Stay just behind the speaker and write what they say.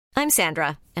I'm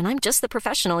Sandra, and I'm just the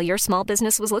professional your small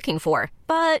business was looking for.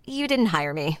 But you didn't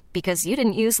hire me because you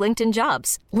didn't use LinkedIn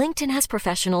Jobs. LinkedIn has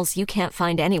professionals you can't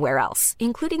find anywhere else,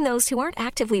 including those who aren't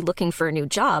actively looking for a new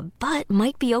job, but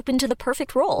might be open to the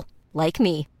perfect role, like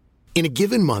me. In a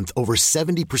given month, over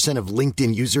 70% of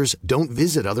LinkedIn users don't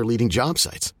visit other leading job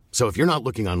sites. So if you're not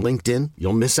looking on LinkedIn,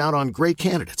 you'll miss out on great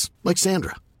candidates like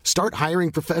Sandra. Start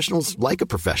hiring professionals like a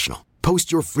professional.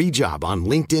 Post your free job on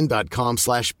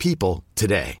linkedin.com/people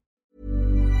today.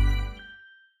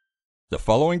 The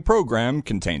following program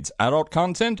contains adult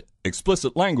content,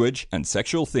 explicit language, and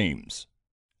sexual themes.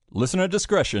 Listener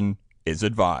discretion is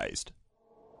advised.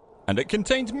 And it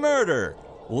contains murder.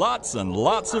 Lots and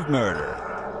lots of murder.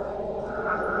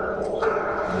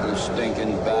 You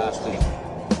stinking bastard.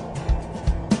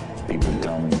 People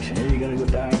tell me, hey, you're gonna go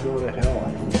die and go to hell.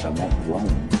 At least I won't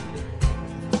groan.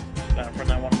 For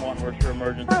 911, where's your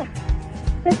emergency? Oh,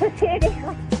 this is Sandy.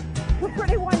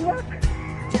 231 Rock.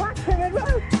 Watson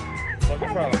Road. What's the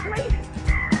problem?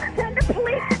 Send the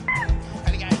police.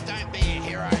 And he goes, don't be a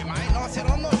hero, mate. And I said,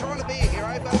 I'm not trying to be a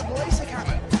hero, but the police are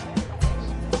coming.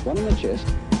 One in the chest,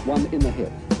 one in the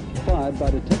hip. Fired by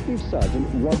Detective Sergeant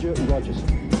Roger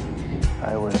Rogerson.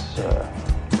 I was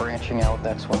branching out.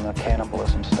 That's when the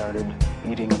cannibalism started,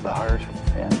 eating of the heart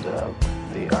and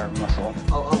the arm muscle.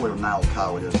 I would have nailed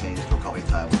Carl with his hands to a coffee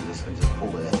table and just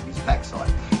pulled it out of his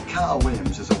backside. Carl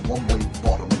Williams is a wobbly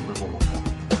bottom little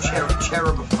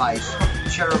cherub face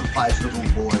little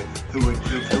boy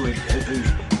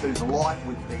whose life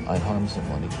would be. I harm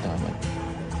someone each time I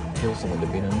kill someone.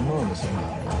 There'd be an enormous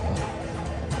amount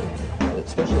of,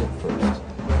 especially at first,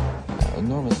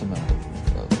 enormous amount of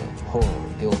horror,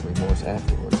 guilt, remorse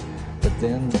afterwards. But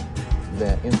then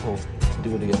that impulse to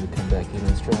do it again would come back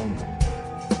even stronger.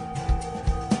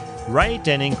 Ray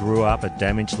Denning grew up a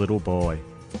damaged little boy.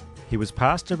 He was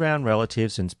passed around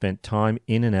relatives and spent time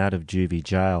in and out of juvie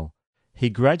jail. He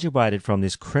graduated from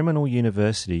this criminal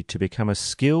university to become a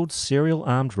skilled serial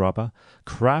armed robber,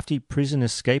 crafty prison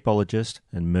escapologist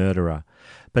and murderer.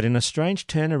 But in a strange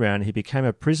turnaround, he became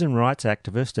a prison rights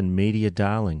activist and media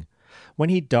darling. When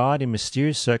he died in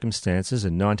mysterious circumstances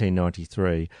in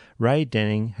 1993, Ray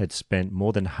Denning had spent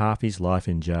more than half his life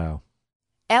in jail.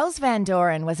 Els Van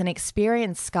Doren was an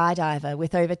experienced skydiver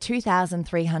with over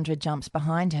 2,300 jumps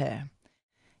behind her.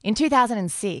 In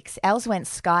 2006, Els went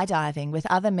skydiving with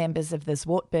other members of the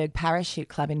Zwartberg Parachute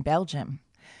Club in Belgium.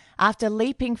 After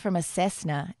leaping from a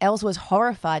Cessna, Els was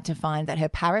horrified to find that her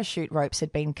parachute ropes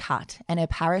had been cut and her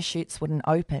parachutes wouldn't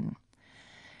open.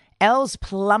 Els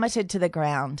plummeted to the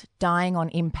ground, dying on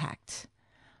impact.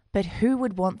 But who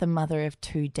would want the mother of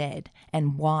two dead,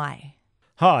 and why?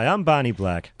 Hi, I'm Barney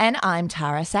Black. And I'm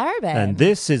Tara Saraban. And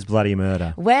this is Bloody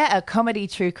Murder. We're a comedy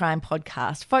true crime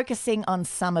podcast focusing on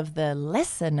some of the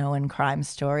lesser-known crime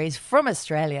stories from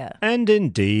Australia. And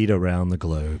indeed around the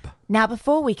globe. Now,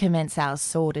 before we commence our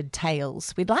sordid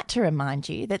tales, we'd like to remind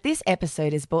you that this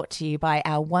episode is brought to you by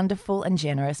our wonderful and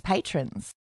generous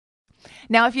patrons.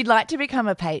 Now, if you'd like to become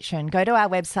a patron, go to our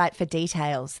website for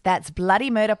details. That's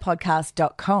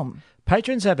bloodymurderpodcast.com.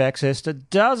 Patrons have access to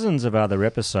dozens of other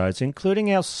episodes,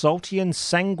 including our salty and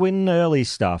sanguine early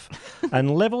stuff.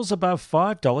 And levels above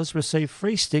 $5 receive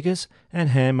free stickers and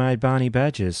handmade Barney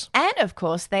badges. And, of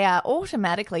course, they are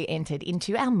automatically entered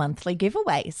into our monthly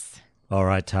giveaways. All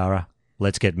right, Tara,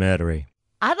 let's get murdery.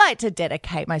 I'd like to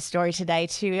dedicate my story today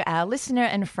to our listener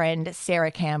and friend,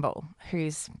 Sarah Campbell,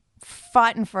 who's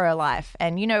fighting for her life.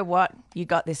 And you know what? You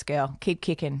got this, girl. Keep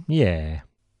kicking. Yeah.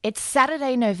 It's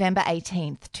Saturday, November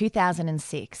 18th,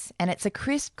 2006, and it's a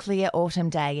crisp, clear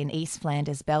autumn day in East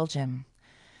Flanders, Belgium.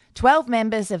 12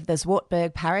 members of the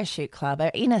Zwartberg Parachute Club are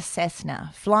in a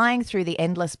Cessna, flying through the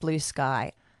endless blue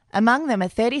sky. Among them a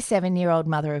 37-year-old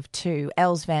mother of two,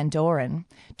 Els Van Doren,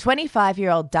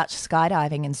 25-year-old Dutch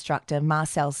skydiving instructor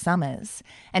Marcel Summers,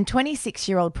 and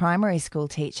 26-year-old primary school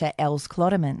teacher Els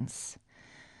Klodemans.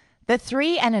 The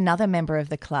three and another member of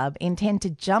the club intend to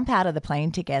jump out of the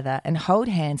plane together and hold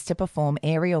hands to perform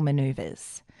aerial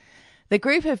manoeuvres. The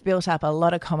group have built up a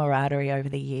lot of camaraderie over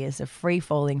the years of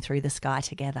free-falling through the sky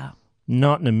together.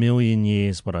 Not in a million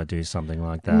years would I do something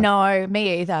like that. No,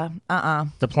 me either.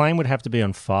 The plane would have to be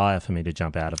on fire for me to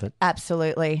jump out of it.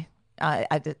 Absolutely.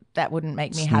 That wouldn't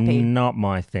make me happy. Not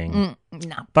my thing.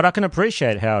 No. But I can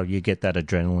appreciate how you get that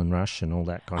adrenaline rush and all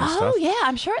that kind of stuff. Oh, yeah.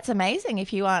 I'm sure it's amazing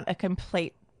if you aren't a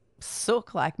complete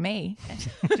sook like me.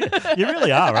 You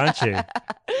really are, aren't you?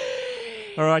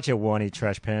 All right, you whiny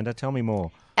trash panda. Tell me more.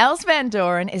 Els Van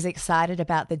Doren is excited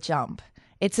about the jump.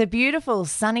 It's a beautiful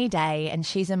sunny day and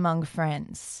she's among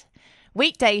friends.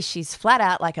 Weekdays, she's flat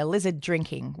out like a lizard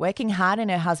drinking, working hard in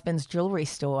her husband's jewellery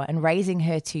store and raising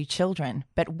her 2 children.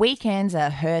 But weekends are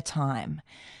her time.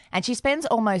 And she spends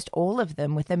almost all of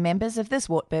them with the members of the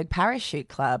Zwartberg Parachute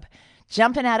Club,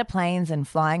 jumping out of planes and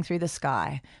flying through the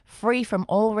sky, free from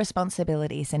all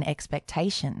responsibilities and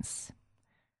expectations.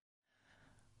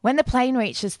 When the plane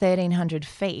reaches 1,300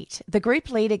 feet, the group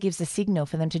leader gives a signal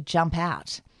for them to jump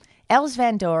out. Els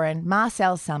Van Doren,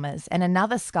 Marcel Summers and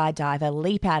another skydiver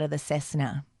leap out of the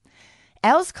Cessna.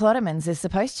 Els Klottermans is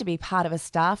supposed to be part of a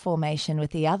star formation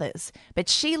with the others, but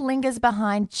she lingers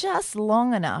behind just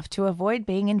long enough to avoid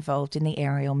being involved in the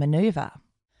aerial manoeuvre.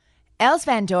 Els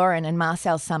Van Doren and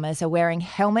Marcel Summers are wearing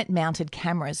helmet-mounted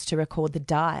cameras to record the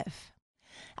dive.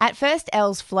 At first,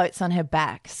 Els floats on her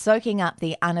back, soaking up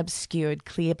the unobscured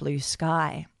clear blue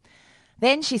sky.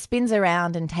 Then she spins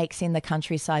around and takes in the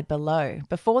countryside below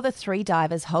before the 3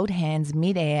 divers hold hands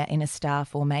mid-air in a star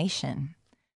formation.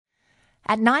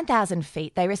 At 9,000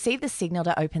 feet, they receive the signal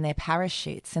to open their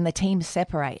parachutes and the team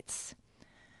separates.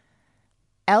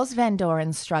 Els Van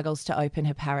Doren struggles to open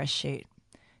her parachute.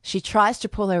 She tries to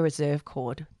pull her reserve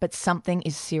cord, but something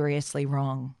is seriously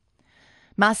wrong.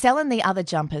 Marcel and the other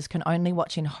jumpers can only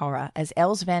watch in horror as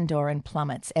Els Van Doren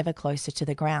plummets ever closer to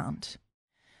the ground.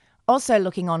 Also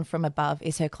looking on from above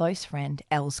is her close friend,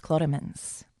 Els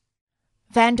Klottermans.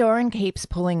 Van Doren keeps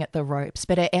pulling at the ropes,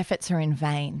 but her efforts are in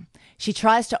vain. She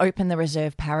tries to open the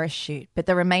reserve parachute, but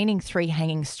the remaining 3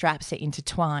 hanging straps are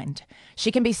intertwined.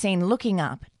 She can be seen looking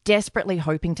up, desperately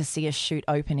hoping to see a chute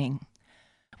opening.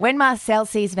 When Marcel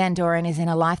sees Van Doren is in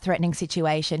a life-threatening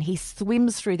situation, he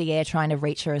swims through the air trying to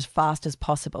reach her as fast as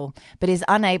possible, but is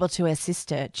unable to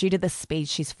assist her due to the speed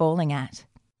she's falling at.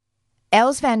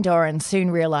 Els Van Doren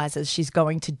soon realises she's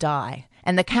going to die,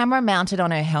 and the camera mounted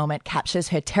on her helmet captures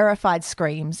her terrified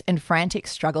screams and frantic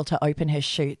struggle to open her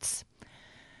chutes.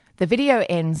 The video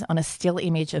ends on a still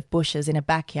image of bushes in a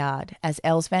backyard as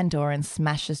Els Van Doren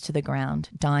smashes to the ground,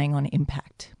 dying on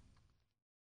impact.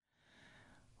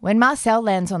 When Marcel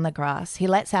lands on the grass, he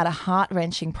lets out a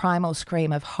heart-wrenching primal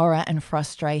scream of horror and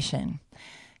frustration.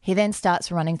 He then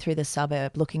starts running through the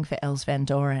suburb looking for Els Van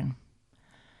Doren.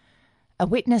 A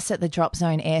witness at the drop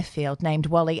zone airfield named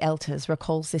Wally Elters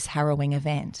recalls this harrowing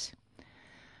event.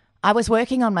 I was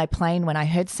working on my plane when I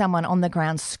heard someone on the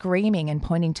ground screaming and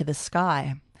pointing to the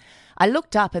sky. I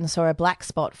looked up and saw a black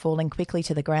spot falling quickly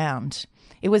to the ground.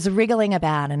 It was wriggling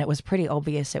about and it was pretty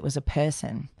obvious it was a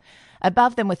person.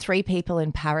 Above them were 3 people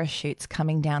in parachutes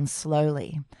coming down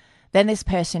slowly. Then this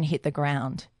person hit the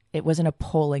ground. It was an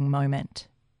appalling moment.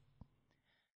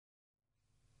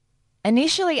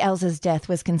 Initially, Els's death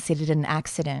was considered an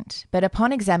accident, but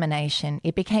upon examination,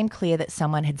 it became clear that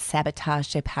someone had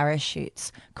sabotaged her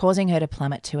parachutes, causing her to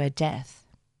plummet to her death.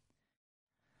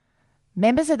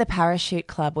 Members of the Parachute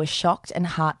Club were shocked and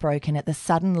heartbroken at the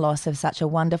sudden loss of such a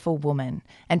wonderful woman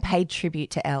and paid tribute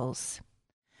to Els.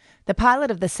 The pilot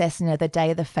of the Cessna the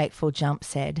day of the fateful jump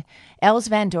said, Els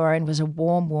Van Doren was a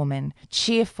warm woman,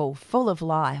 cheerful, full of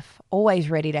life,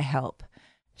 always ready to help.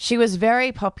 She was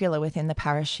very popular within the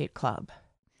Parachute Club.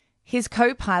 His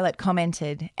co-pilot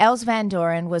commented, Els Van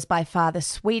Doren was by far the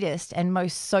sweetest and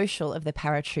most social of the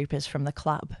paratroopers from the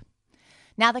club.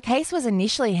 Now, the case was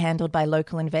initially handled by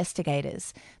local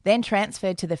investigators, then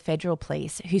transferred to the federal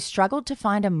police, who struggled to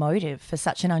find a motive for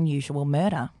such an unusual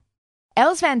murder.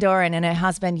 Els Van Doren and her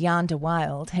husband Jan de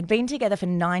Wild had been together for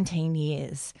 19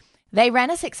 years. They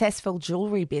ran a successful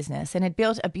jewellery business and had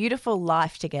built a beautiful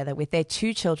life together with their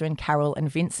 2 children, Carol and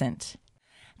Vincent.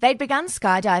 They'd begun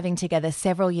skydiving together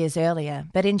several years earlier,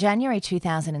 but in January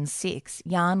 2006,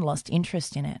 Jan lost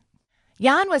interest in it.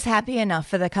 Jan was happy enough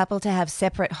for the couple to have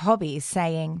separate hobbies,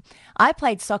 saying, I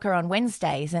played soccer on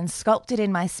Wednesdays and sculpted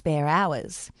in my spare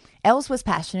hours. Els was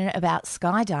passionate about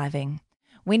skydiving.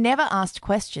 We never asked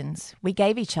questions. We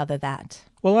gave each other that.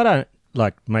 Well, I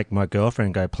don't, make my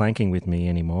girlfriend go planking with me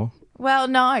anymore. Well,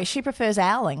 no, she prefers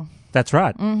owling. That's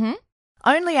right. Mm-hmm.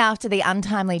 Only after the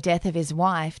untimely death of his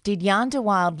wife did Jan de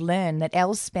Wild learn that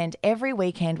Els spent every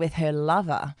weekend with her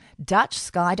lover, Dutch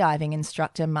skydiving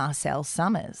instructor Marcel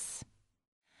Summers.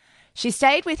 She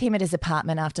stayed with him at his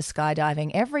apartment after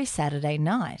skydiving every Saturday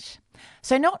night.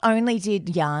 So not only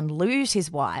did Jan lose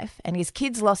his wife and his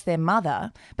kids lost their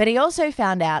mother, but he also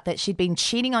found out that she'd been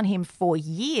cheating on him for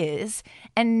years,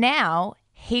 and now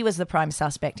he was the prime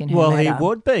suspect in her murder. Well, he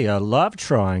would be. A love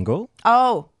triangle.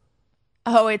 Oh,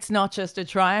 it's not just a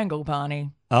triangle,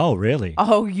 Barney. Oh, really?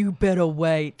 Oh, you better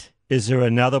wait. Is there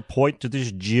another point to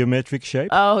this geometric shape?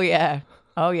 Oh, yeah.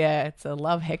 It's a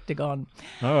love hectagon.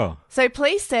 Oh. So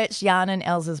police searched Jan and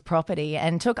Els's property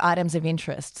and took items of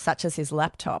interest, such as his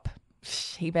laptop.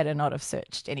 He better not have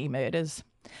searched any murders.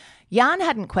 Jan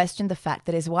hadn't questioned the fact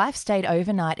that his wife stayed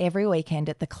overnight every weekend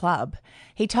at the club.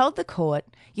 He told the court,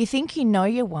 "You think you know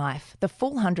your wife, the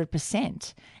full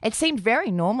 100%. It seemed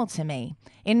very normal to me.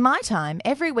 In my time,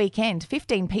 every weekend,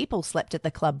 15 people slept at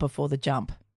the club before the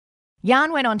jump."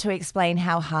 Jan went on to explain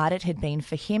how hard it had been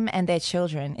for him and their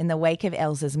children in the wake of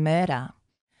Elsa's murder.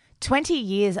 20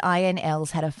 years I and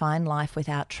Els had a fine life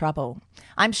without trouble.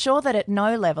 I'm sure that at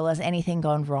no level has anything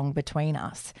gone wrong between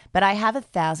us, but I have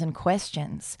 1,000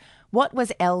 questions. What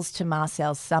was Els to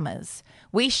Marcel's Summers?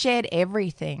 We shared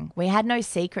everything. We had no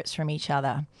secrets from each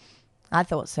other. I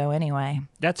thought so anyway.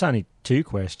 That's only 2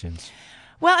 questions.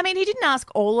 Well, I mean, he didn't ask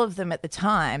all of them at the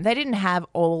time. They didn't have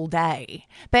all day.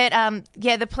 But,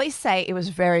 the police say it was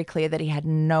very clear that he had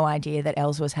no idea that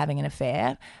Els was having an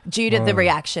affair due to the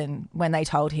reaction when they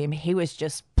told him. He was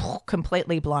just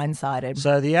completely blindsided.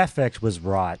 So the affect was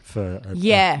right for...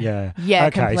 Yeah, Okay,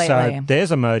 completely. so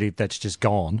there's a motive that's just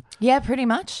gone. Yeah, pretty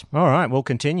much. All right, we'll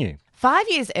continue. 5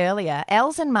 years earlier,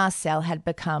 Els and Marcel had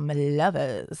become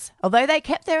lovers, although they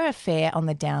kept their affair on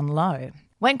the down low.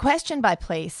 When questioned by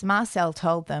police, Marcel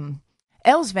told them,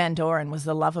 "Els Van Doren was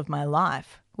the love of my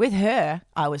life. With her,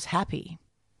 I was happy.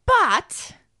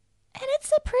 But, and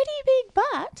it's a pretty big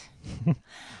but,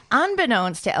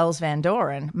 unbeknownst to Els Van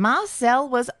Doren, Marcel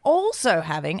was also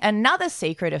having another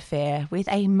secret affair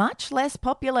with a much less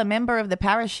popular member of the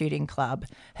parachuting club,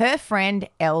 her friend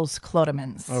Els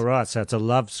Clodemans." All right, so it's a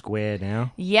love square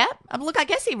now. Yep. Look, I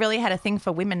guess he really had a thing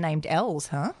for women named Els,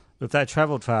 huh? If they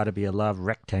travelled far to be a love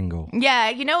rectangle. Yeah,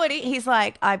 you know what? He's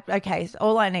like, so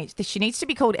all I need, she needs to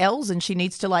be called Els and she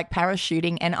needs to like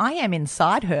parachuting and I am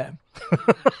inside her.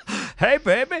 Hey,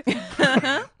 baby.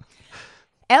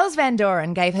 Els Van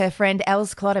Doren gave her friend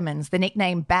Els Clodemans the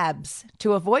nickname Babs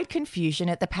to avoid confusion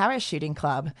at the parachuting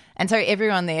club. And so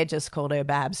everyone there just called her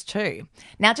Babs too.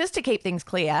 Now, just to keep things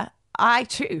clear, I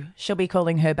too shall be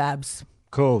calling her Babs.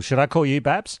 Cool. Should I call you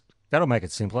Babs? That'll make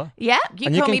it simpler. Yeah, you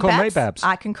can call me Babs.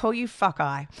 I can call you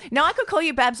Fuckeye. No, I could call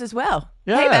you Babs as well.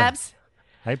 Yeah. Hey, Babs.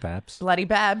 Hey, Babs. Bloody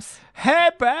Babs. Hey,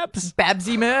 Babs.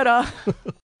 Babsy murder.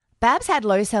 Babs had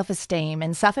low self-esteem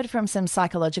and suffered from some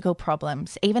psychological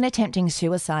problems, even attempting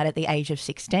suicide at the age of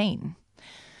 16.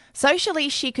 Socially,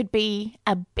 she could be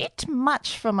a bit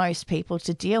much for most people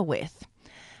to deal with.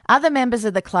 Other members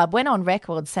of the club went on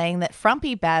record saying that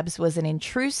Frumpy Babs was an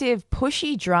intrusive,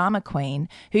 pushy drama queen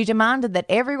who demanded that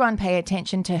everyone pay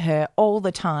attention to her all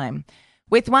the time,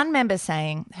 with one member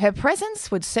saying her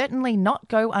presence would certainly not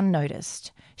go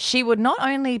unnoticed. She would not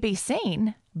only be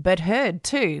seen, but heard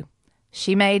too.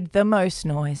 She made the most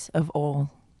noise of all.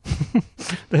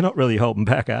 They're not really holding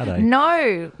back, are they?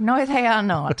 No, they are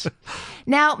not.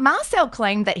 Now, Marcel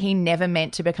claimed that he never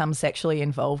meant to become sexually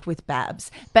involved with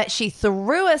Babs, but she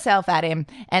threw herself at him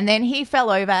and then he fell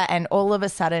over and all of a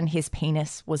sudden his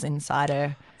penis was inside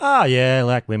her. Oh, yeah,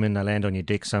 like women, they land on your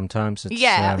dick sometimes. It's,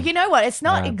 yeah, you know what? It's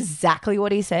not exactly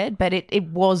what he said, but it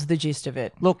was the gist of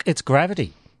it. Look, it's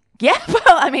gravity. Yeah,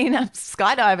 well, I mean,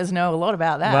 skydivers know a lot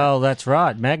about that. Well, that's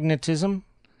right. Magnetism.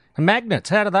 Magnets,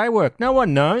 how do they work? No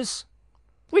one knows.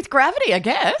 With gravity, I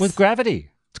guess. With gravity.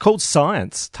 It's called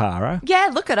science, Tara. Yeah,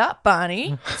 look it up,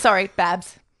 Barney. Sorry,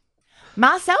 Babs.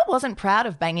 Marcel wasn't proud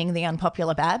of banging the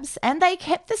unpopular Babs, and they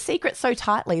kept the secret so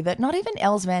tightly that not even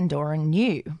Els Van Doren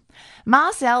knew.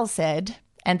 Marcel said,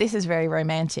 and this is very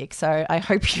romantic, so I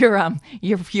hope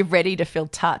you're ready to feel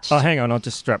touched. Oh, hang on, I'll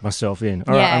just strap myself in.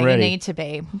 All right, I'm ready. You need to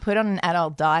be. Put on an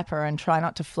adult diaper and try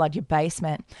not to flood your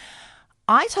basement.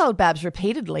 I told Babs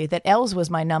repeatedly that Els was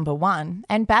my number one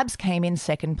and Babs came in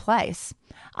second place.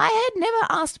 I had never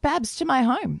asked Babs to my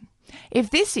home. If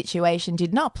this situation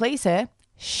did not please her,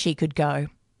 she could go.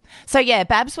 So yeah,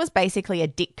 Babs was basically a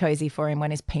dick cozy for him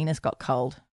when his penis got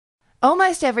cold.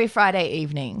 Almost every Friday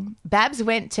evening, Babs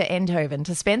went to Eindhoven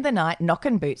to spend the night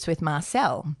knocking boots with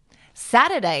Marcel.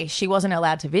 Saturday, she wasn't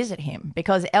allowed to visit him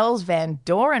because Els Van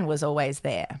Doren was always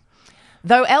there.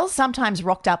 Though Els sometimes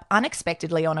rocked up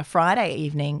unexpectedly on a Friday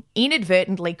evening,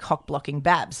 inadvertently cock-blocking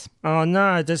Babs. Oh,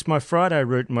 no, just my Friday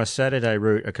route and my Saturday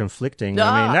route are conflicting.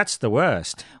 I mean, that's the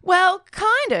worst. Well,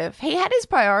 kind of. He had his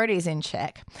priorities in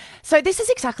check. So this is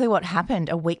exactly what happened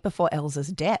a week before Els's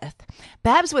death.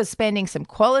 Babs was spending some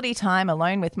quality time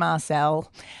alone with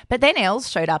Marcel, but then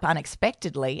Els showed up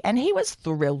unexpectedly and he was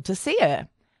thrilled to see her.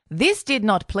 This did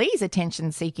not please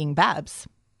attention-seeking Babs.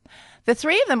 The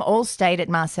three of them all stayed at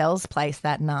Marcel's place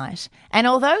that night, and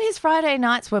although his Friday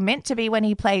nights were meant to be when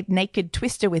he played Naked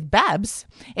Twister with Babs,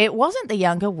 it wasn't the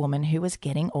younger woman who was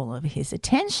getting all of his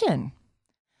attention.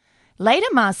 Later,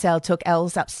 Marcel took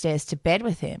Els upstairs to bed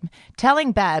with him,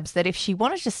 telling Babs that if she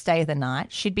wanted to stay the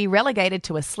night, she'd be relegated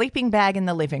to a sleeping bag in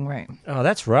the living room. Oh,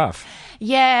 that's rough.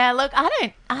 Yeah, look,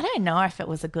 I don't know if it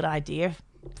was a good idea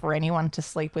for anyone to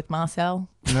sleep with Marcel.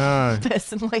 No.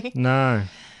 Personally. No.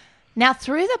 Now,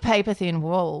 through the paper-thin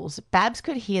walls, Babs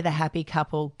could hear the happy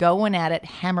couple going at it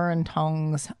hammer and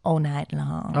tongs all night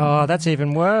long. Oh, that's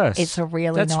even worse. It's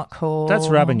really not cool. That's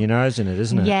rubbing your nose in it,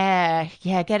 isn't it? Yeah,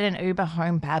 get an Uber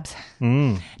home, Babs.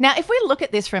 Mm. Now, if we look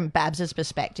at this from Babs's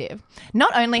perspective,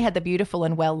 not only had the beautiful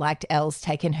and well-liked Els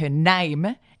taken her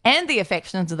name and the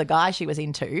affections of the guy she was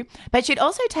into, but she'd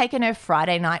also taken her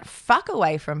Friday night fuck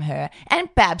away from her,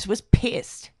 and Babs was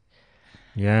pissed.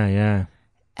 Yeah.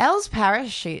 Els'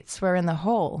 parachutes were in the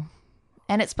hall,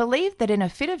 and it's believed that in a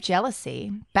fit of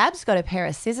jealousy, Babs got a pair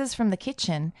of scissors from the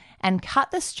kitchen and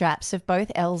cut the straps of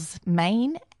both Els'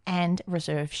 main and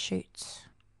reserve chutes.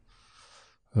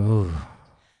 Ooh.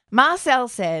 Marcel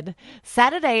said,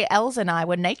 Saturday, Els and I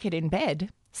were naked in bed.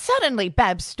 Suddenly,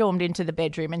 Babs stormed into the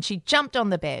bedroom and she jumped on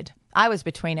the bed. I was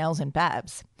between Els and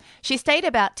Babs. She stayed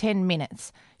about 10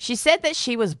 minutes. She said that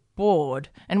she was bored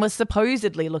and was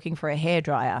supposedly looking for a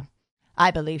hairdryer. I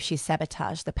believe she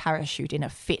sabotaged the parachute in a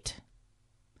fit.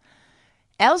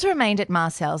 Els remained at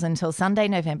Marcel's until Sunday,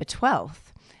 November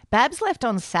 12th. Babs left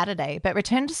on Saturday but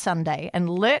returned Sunday and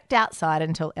lurked outside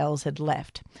until Els had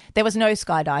left. There was no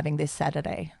skydiving this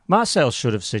Saturday. Marcel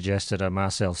should have suggested a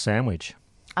Marcel sandwich.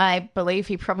 I believe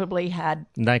he probably had...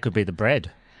 They could be the bread.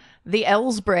 The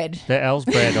Els bread. The Els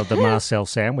bread of the Marcel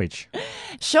sandwich.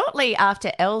 Shortly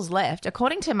after Els left,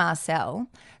 according to Marcel,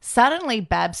 suddenly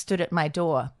Babs stood at my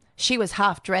door. She was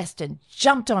half-dressed and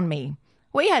jumped on me.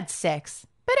 We had sex,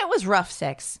 but it was rough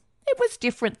sex. It was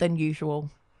different than usual.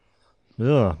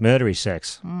 Ugh, murdery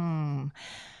sex.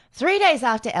 3 days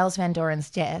after Els Van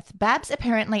Doren's death, Babs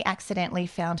apparently accidentally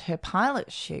found her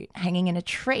pilot chute hanging in a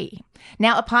tree.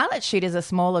 Now, a pilot chute is a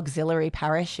small auxiliary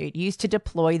parachute used to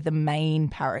deploy the main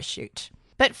parachute.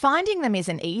 But finding them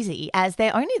isn't easy, as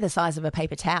they're only the size of a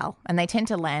paper towel, and they tend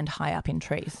to land high up in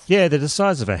trees. Yeah, they're the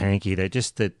size of a hanky. They're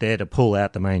just there to pull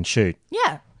out the main chute.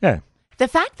 Yeah. The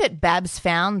fact that Babs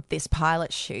found this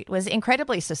pilot chute was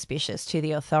incredibly suspicious to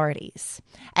the authorities.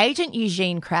 Agent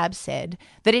Eugene Crabb said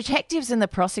the detectives and the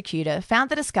prosecutor found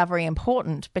the discovery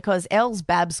important because Els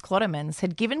Babs Clottermans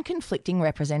had given conflicting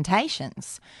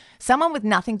representations. Someone with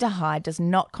nothing to hide does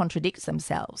not contradict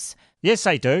themselves. Yes,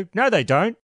 they do. No, they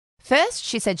don't. First,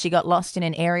 she said she got lost in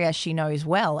an area she knows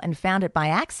well and found it by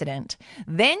accident.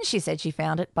 Then she said she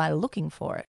found it by looking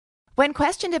for it. When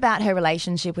questioned about her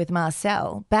relationship with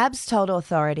Marcel, Babs told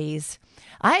authorities,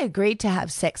 I agreed to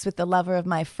have sex with the lover of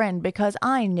my friend because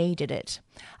I needed it.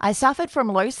 I suffered from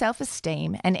low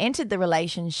self-esteem and entered the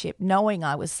relationship knowing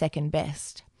I was second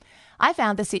best. I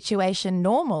found the situation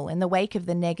normal in the wake of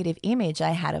the negative image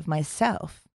I had of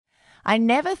myself. I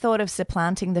never thought of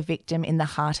supplanting the victim in the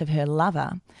heart of her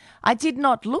lover. I did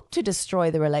not look to destroy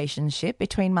the relationship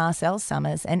between Marcel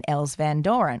Summers and Els Van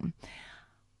Doren.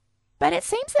 But it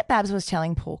seems that Babs was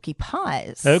telling porky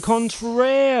pies. Au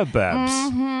contraire, Babs.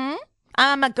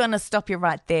 I'm going to stop you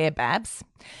right there, Babs.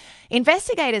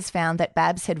 Investigators found that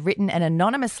Babs had written an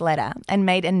anonymous letter and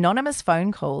made anonymous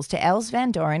phone calls to Els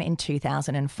Van Doren in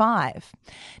 2005.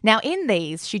 Now, in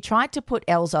these, she tried to put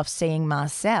Els off seeing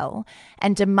Marcel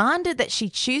and demanded that she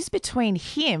choose between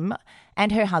him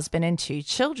and her husband and 2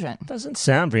 children. Doesn't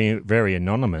sound very, very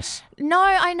anonymous. No,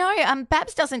 I know.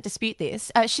 Babs doesn't dispute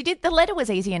this. The letter was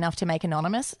easy enough to make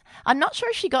anonymous. I'm not sure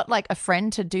if she got like a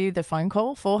friend to do the phone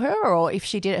call for her or if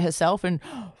she did it herself and...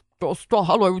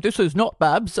 hello, this is not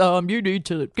Babs. You need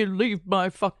to leave my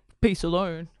fuck piece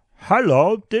alone.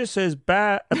 Hello, this is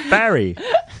Barry.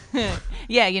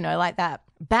 Yeah, like that.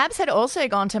 Babs had also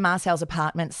gone to Marcel's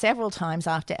apartment several times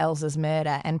after Els's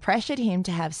murder and pressured him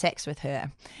to have sex with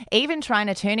her, even trying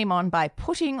to turn him on by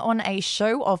putting on a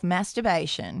show of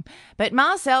masturbation. But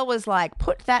Marcel was like,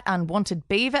 put that unwanted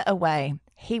beaver away.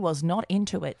 He was not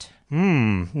into it.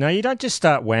 No, you don't just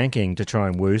start wanking to try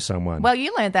and woo someone. Well,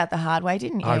 you learned that the hard way,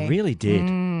 didn't you? I really did.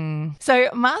 So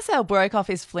Marcel broke off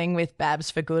his fling with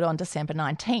Babs for good on December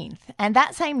 19th, and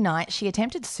that same night she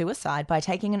attempted suicide by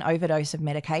taking an overdose of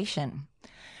medication.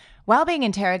 While being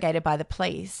interrogated by the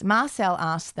police, Marcel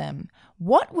asked them,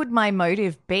 what would my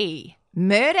motive be?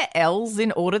 Murder Els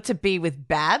in order to be with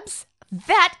Babs?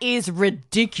 That is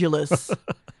ridiculous.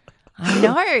 I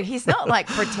know. He's not like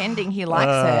pretending he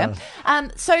likes her.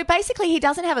 So basically he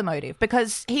doesn't have a motive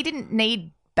because he didn't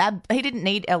need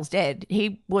Els dead.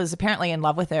 He was apparently in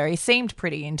love with her. He seemed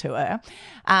pretty into her.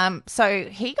 So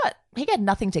he got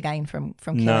nothing to gain from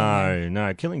killing her.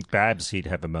 No. Killing Babs he'd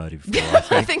have a motive for,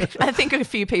 I think. I think a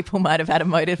few people might have had a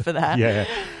motive for that. Yeah.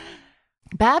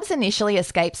 Babs initially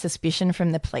escaped suspicion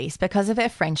from the police because of her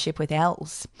friendship with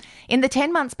Els. In the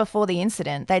 10 months before the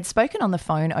incident, they'd spoken on the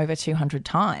phone over 200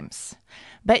 times.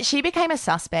 But she became a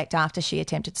suspect after she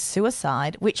attempted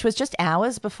suicide, which was just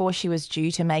hours before she was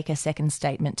due to make a second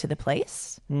statement to the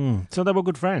police. So they were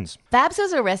good friends. Babs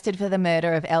was arrested for the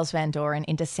murder of Els Van Doren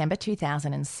in December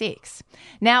 2006.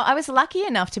 Now, I was lucky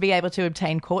enough to be able to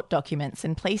obtain court documents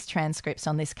and police transcripts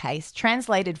on this case,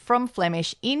 translated from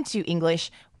Flemish into English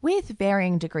with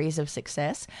varying degrees of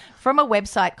success, from a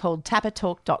website called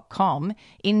tappertalk.com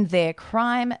in their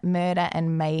crime, murder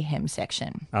and mayhem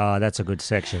section. Oh, that's a good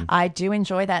section. I do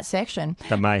enjoy that section.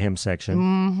 The mayhem section.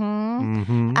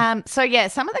 So, yeah,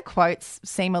 some of the quotes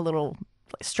seem a little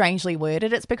strangely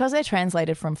worded. It's because they're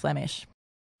translated from Flemish.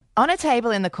 On a table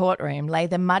in the courtroom lay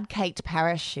the mud-caked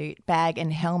parachute, bag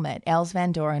and helmet Els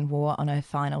Van Doren wore on her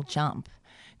final jump.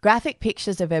 Graphic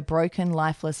pictures of her broken,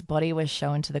 lifeless body were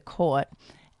shown to the court,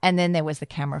 and then there was the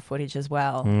camera footage as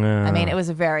well. No. I mean, it was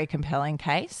a very compelling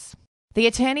case. The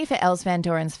attorney for Els Van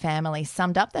Doren's family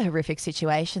summed up the horrific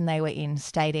situation they were in,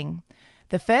 stating,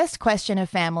 "The first question a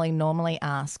family normally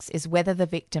asks is whether the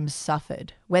victim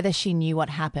suffered, whether she knew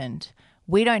what happened.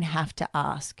 We don't have to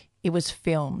ask. It was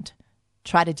filmed.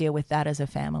 Try to deal with that as a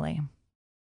family."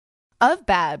 Of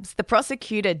Babs, the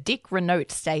prosecutor Dick Renault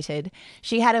stated,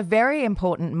 "She had a very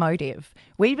important motive.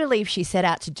 We believe she set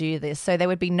out to do this so there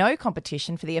would be no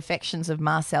competition for the affections of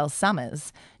Marcel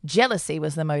Summers. Jealousy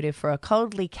was the motive for a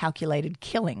coldly calculated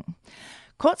killing."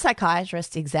 Court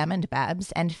psychiatrists examined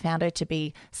Babs and found her to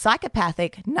be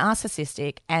psychopathic,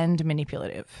 narcissistic and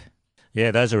manipulative. Yeah,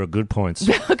 those are good points.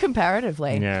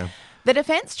 Comparatively. Yeah. The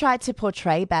defence tried to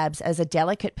portray Babs as a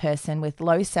delicate person with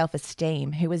low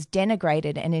self-esteem who was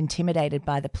denigrated and intimidated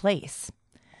by the police.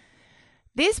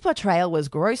 This portrayal was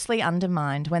grossly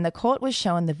undermined when the court was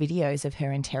shown the videos of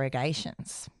her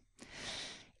interrogations.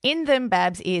 In them,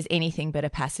 Babs is anything but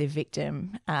a passive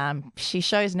victim. She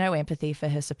shows no empathy for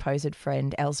her supposed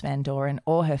friend Els Van Doren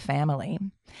or her family.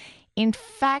 In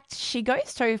fact, she goes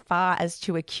so far as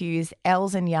to accuse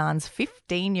Els and Jan's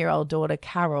 15-year-old daughter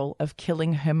Carol of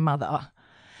killing her mother,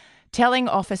 telling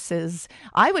officers,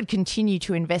 "I would continue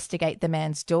to investigate the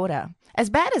man's daughter." As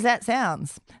bad as that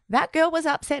sounds, that girl was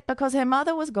upset because her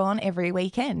mother was gone every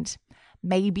weekend.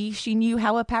 Maybe she knew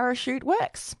how a parachute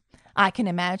works. I can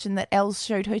imagine that Els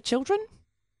showed her children.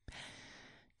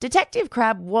 Detective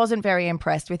Crabb wasn't very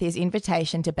impressed with his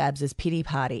invitation to Babs's pity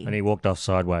party. And he walked off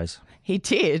sideways. He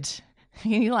did.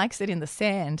 He likes it in the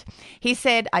sand. He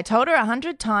said, "I told her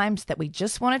 100 times that we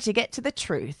just wanted to get to the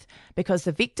truth because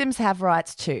the victims have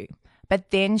rights too."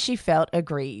 But then she felt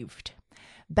aggrieved.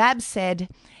 Babs said,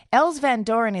 "Els Van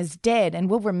Doren is dead and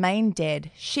will remain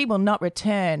dead. She will not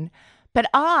return. But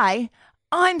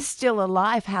I'm still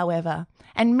alive, however.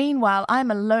 And meanwhile, I'm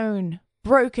alone,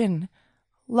 broken,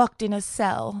 locked in a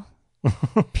cell."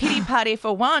 Pity party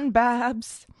for one,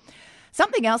 Babs.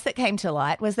 Something else that came to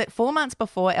light was that 4 months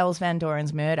before Els Van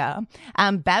Doren's murder,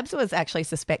 Babs was actually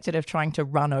suspected of trying to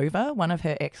run over one of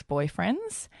her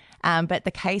ex-boyfriends, but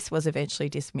the case was eventually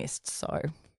dismissed. So,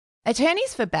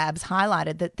 attorneys for Babs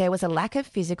highlighted that there was a lack of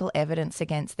physical evidence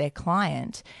against their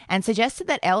client and suggested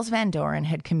that Els Van Doren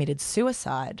had committed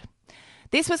suicide.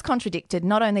 This was contradicted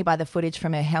not only by the footage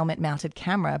from her helmet-mounted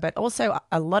camera, but also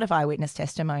a lot of eyewitness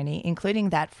testimony, including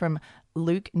that from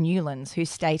Luke Newlands, who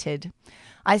stated,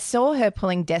 "I saw her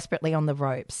pulling desperately on the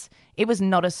ropes. It was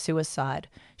not a suicide.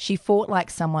 She fought like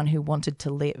someone who wanted to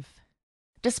live."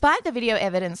 Despite the video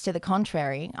evidence to the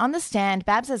contrary, on the stand,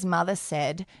 Babs's mother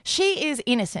said, "She is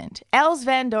innocent. Els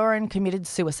Van Doren committed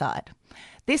suicide."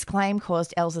 This claim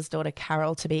caused Els's daughter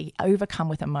Carol to be overcome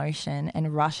with emotion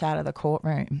and rush out of the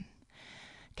courtroom.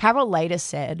 Carol later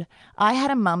said, "I had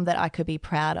a mum that I could be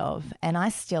proud of, and I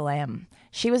still am.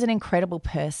 She was an incredible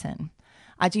person.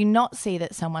 I do not see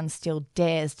that someone still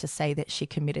dares to say that she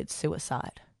committed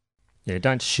suicide." Yeah,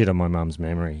 don't shit on my mum's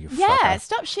memory, you Yeah, fucker.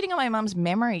 stop shitting on my mum's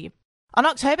memory. On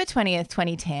October 20th,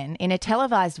 2010, in a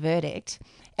televised verdict,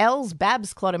 Els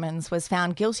Babs Clodemans was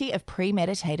found guilty of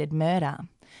premeditated murder.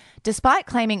 Despite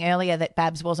claiming earlier that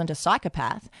Babs wasn't a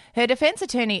psychopath, her defence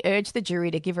attorney urged the jury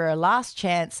to give her a last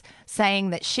chance, saying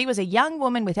that she was a young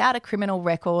woman without a criminal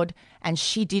record and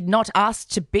she did not ask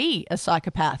to be a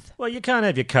psychopath. Well, you can't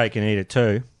have your cake and eat it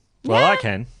too. Well, Yeah. I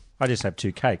can. I just have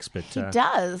 2 cakes, but... He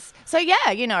does. So,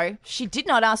 yeah, she did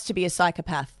not ask to be a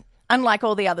psychopath, unlike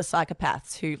all the other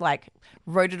psychopaths who,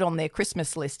 wrote it on their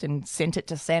Christmas list and sent it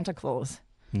to Santa Claus.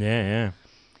 Yeah.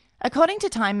 According to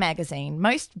Time magazine,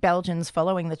 most Belgians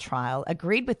following the trial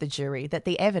agreed with the jury that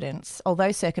the evidence,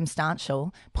 although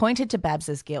circumstantial, pointed to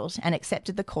Babs's guilt and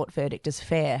accepted the court verdict as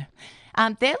fair.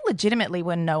 There legitimately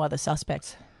were no other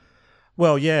suspects.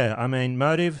 Well, yeah, I mean,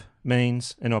 motive,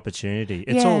 means, and opportunity.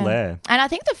 It's all there. And I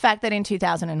think the fact that in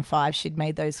 2005 she'd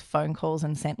made those phone calls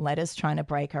and sent letters trying to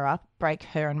break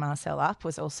her and Marcel up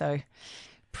was also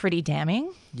pretty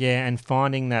damning. Yeah, and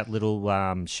finding that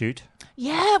little chute.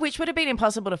 Yeah, which would have been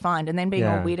impossible to find, and then being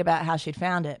all weird about how she'd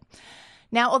found it.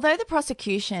 Now, although the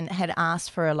prosecution had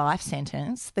asked for a life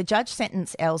sentence, the judge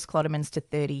sentenced Els Clodemans to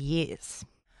 30 years.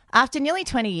 After nearly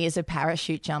 20 years of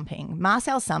parachute jumping,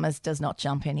 Marcel Summers does not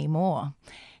jump anymore.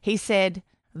 He said,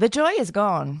 "The joy is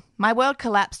gone. My world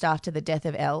collapsed after the death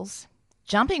of Els.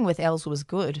 Jumping with Els was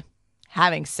good.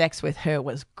 Having sex with her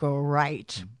was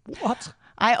great. What?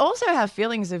 I also have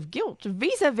feelings of guilt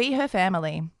vis-a-vis her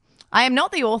family. I am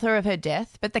not the author of her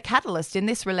death, but the catalyst in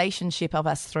this relationship of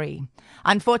us three.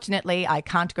 Unfortunately, I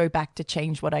can't go back to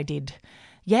change what I did."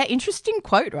 Yeah, interesting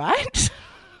quote, right?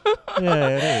 Yeah,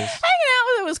 it is. Hanging out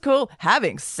with her was cool.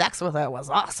 Having sex with her was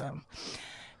awesome.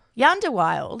 Jan de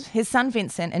Wilde, his son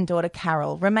Vincent and daughter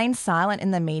Carol remained silent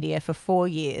in the media for 4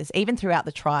 years, even throughout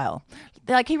the trial.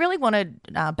 Like, he really wanted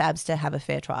Babs to have a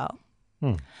fair trial.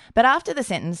 But after the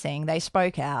sentencing, they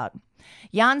spoke out.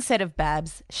 Jan said of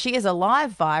Babs, "She is a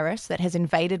live virus that has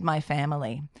invaded my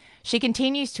family. She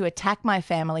continues to attack my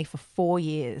family for 4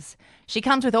 years. She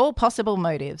comes with all possible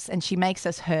motives and she makes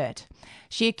us hurt.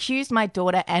 She accused my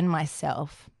daughter and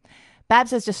myself.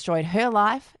 Babs has destroyed her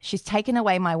life. She's taken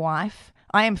away my wife.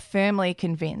 I am firmly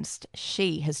convinced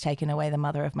she has taken away the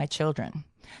mother of my children."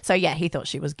 So, yeah, he thought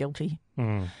she was guilty.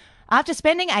 After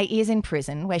spending 8 years in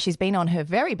prison, where she's been on her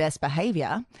very best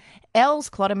behaviour, Els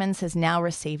Clodemans has now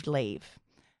received leave.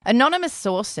 Anonymous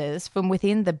sources from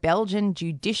within the Belgian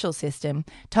judicial system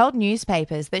told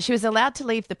newspapers that she was allowed to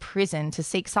leave the prison to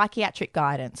seek psychiatric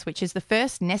guidance, which is the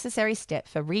first necessary step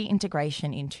for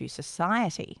reintegration into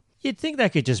society. You'd think they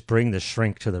could just bring the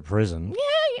shrink to the prison.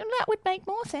 Yeah, that would make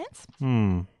more sense.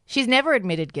 She's never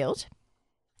admitted guilt,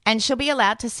 and she'll be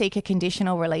allowed to seek a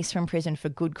conditional release from prison for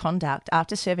good conduct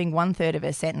after serving 1/3 of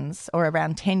her sentence, or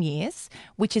around 10 years,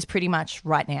 which is pretty much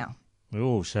right now.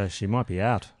 Oh, so she might be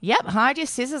out. Yep, hide your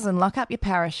scissors and lock up your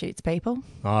parachutes, people.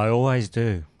 I always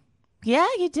do. Yeah,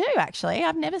 you do, actually.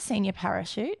 I've never seen your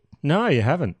parachute. No, you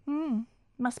haven't.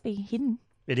 Must be hidden.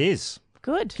 It is.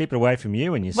 Good. Keep it away from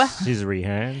you and your scissory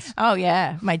hands. Oh,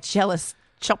 yeah, my jealous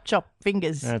chop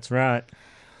fingers. That's right.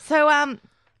 So,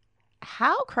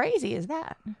 how crazy is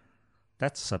that?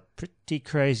 That's a pretty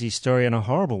crazy story and a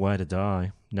horrible way to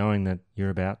die, knowing that you're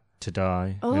about to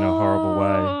die in a horrible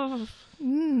way.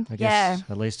 I guess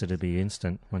at least it'd be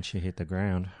instant once you hit the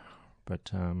ground. But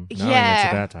knowing it's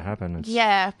about to happen. It's...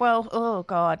 Yeah, well, oh,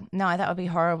 God. No, that would be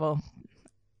horrible.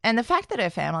 And the fact that her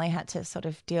family had to sort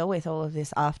of deal with all of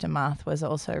this aftermath was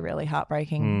also really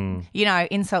heartbreaking. You know,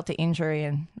 insult to injury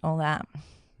and all that.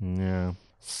 Yeah.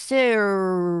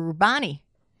 So, Barney,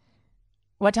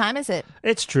 what time is it?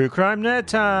 It's True Crime Nerd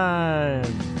Time.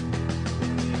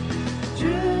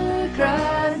 True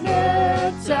Crime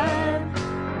Nerd Time.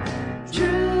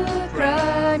 True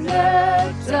Crime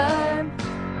Nerd Time.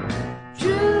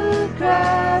 True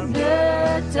Crime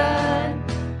Nerd Time.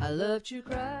 I love true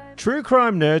crime. True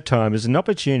Crime Nerd Time is an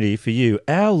opportunity for you,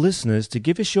 our listeners, to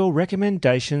give us your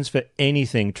recommendations for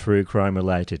anything true crime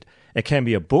related. It can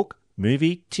be a book,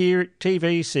 movie,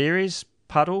 TV series,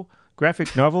 puddle,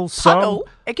 graphic novel, song. Puddle?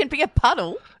 It can be a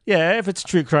puddle? Yeah, if it's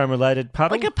true crime related,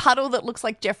 puddle. Like a puddle that looks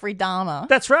like Jeffrey Dahmer.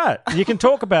 That's right. You can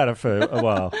talk about it for a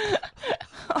while.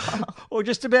 Or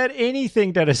just about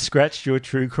anything that has scratched your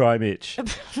true crime itch.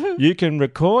 You can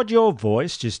record your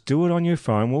voice, just do it on your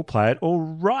phone, we'll play it, or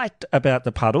write about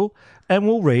the puddle and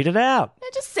we'll read it out.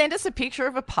 Just send us a picture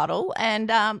of a puddle and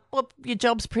your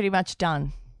job's pretty much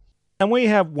done. And we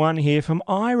have one here from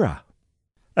Ira.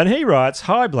 And he writes,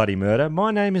 "Hi, Bloody Murder.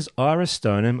 My name is Ira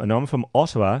Stoneham and I'm from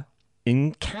Ottawa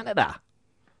in Canada.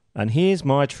 And here's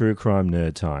my true crime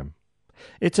nerd time.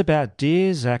 It's about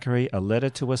Dear Zachary, a letter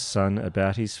to a son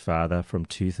about his father from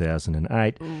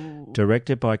 2008,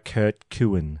 directed by Kurt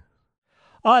Kuhn.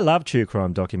 I love true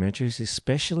crime documentaries,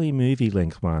 especially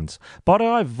movie-length ones, but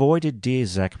I avoided Dear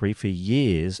Zachary for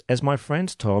years as my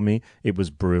friends told me it was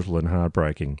brutal and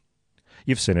heartbreaking.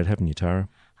 You've seen it, haven't you, Tara?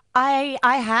 I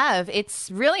have.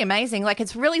 It's really amazing. Like,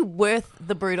 it's really worth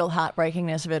the brutal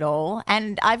heartbreakingness of it all.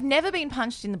 And I've never been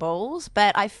punched in the balls,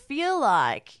 but I feel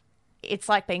like it's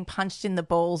like being punched in the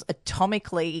balls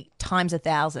atomically times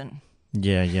 1,000.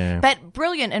 Yeah. But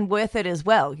brilliant and worth it as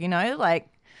well, you know? Like,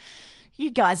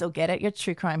 you guys will get it. You're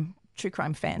true crime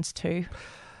fans too.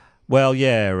 Well,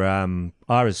 yeah,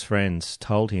 Ira's friends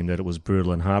told him that it was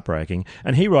brutal and heartbreaking,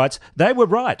 and he writes, "They were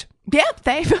right. Yep,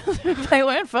 they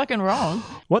weren't fucking wrong.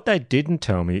 What they didn't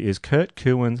tell me is Kurt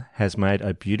Cowan has made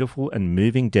a beautiful and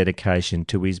moving dedication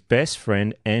to his best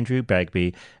friend Andrew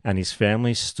Bagby and his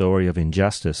family's story of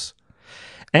injustice.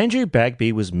 Andrew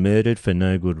Bagby was murdered for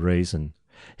no good reason.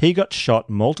 He got shot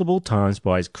multiple times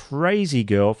by his crazy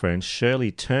girlfriend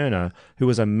Shirley Turner, who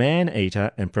was a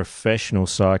man-eater and professional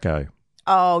psycho.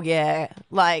 Oh, yeah,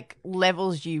 like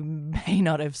levels you may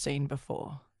not have seen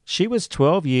before. She was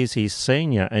 12 years his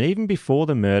senior, and even before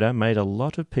the murder made a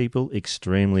lot of people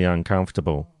extremely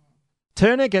uncomfortable.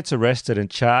 Turner gets arrested and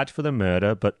charged for the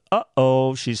murder, but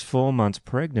she's 4 months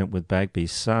pregnant with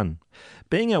Bagby's son.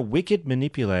 Being a wicked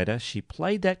manipulator, she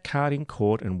played that card in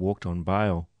court and walked on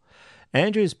bail.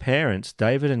 Andrew's parents,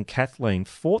 David and Kathleen,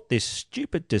 fought this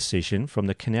stupid decision from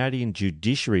the Canadian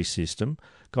judiciary system,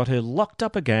 got her locked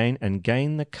up again, and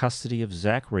gained the custody of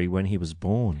Zachary when he was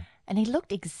born. And he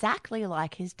looked exactly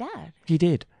like his dad. He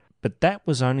did. But that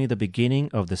was only the beginning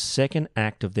of the second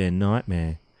act of their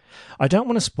nightmare. I don't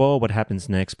want to spoil what happens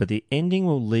next, but the ending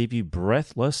will leave you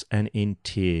breathless and in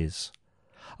tears.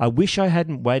 I wish I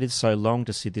hadn't waited so long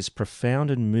to see this profound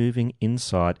and moving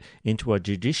insight into a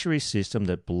judiciary system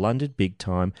that blundered big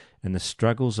time and the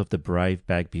struggles of the brave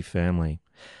Bagby family.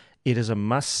 It is a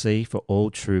must-see for all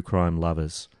true crime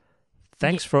lovers.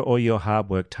 Thanks for all your hard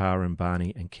work, Tara and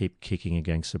Barney, and keep kicking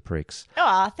against the pricks.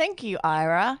 Oh, thank you,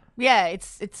 Ira. Yeah,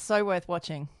 it's so worth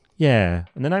watching. Yeah,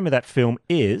 and the name of that film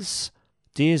is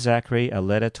Dear Zachary, A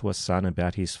Letter to a Son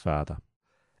About His Father.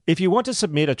 If you want to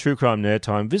submit a True Crime Nerd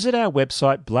Time, visit our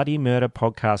website,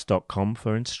 bloodymurderpodcast.com,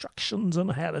 for instructions on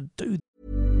how to do that.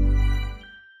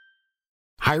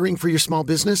 Hiring for your small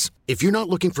business? If you're not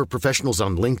looking for professionals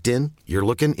on LinkedIn, you're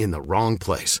looking in the wrong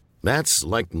place. That's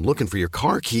like looking for your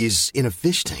car keys in a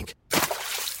fish tank.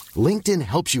 LinkedIn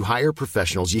helps you hire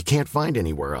professionals you can't find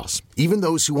anywhere else, even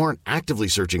those who aren't actively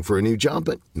searching for a new job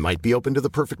but might be open to the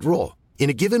perfect role. In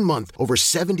a given month, over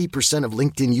 70% of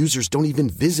LinkedIn users don't even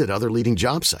visit other leading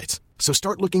job sites. So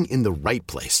start looking in the right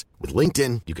place. With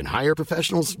LinkedIn, you can hire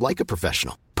professionals like a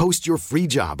professional. Post your free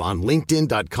job on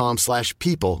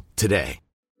linkedin.com/people today.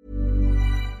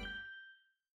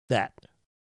 That.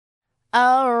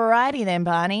 Alrighty then,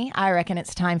 Barney. I reckon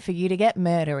it's time for you to get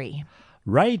murdery.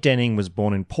 Ray Denning was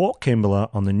born in Port Kembla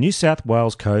on the New South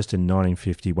Wales coast in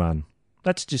 1951.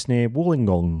 That's just near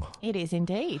Wollongong. It is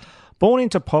indeed. Born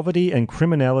into poverty and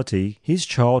criminality, his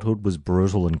childhood was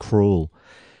brutal and cruel.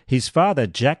 His father,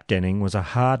 Jack Denning, was a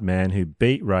hard man who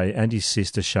beat Ray and his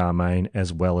sister Charmaine,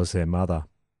 as well as their mother.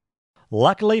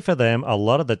 Luckily for them, a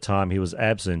lot of the time he was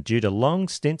absent due to long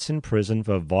stints in prison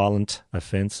for violent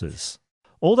offences.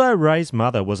 Although Ray's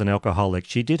mother was an alcoholic,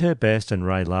 she did her best and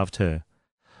Ray loved her.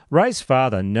 Ray's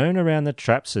father, known around the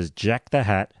traps as Jack the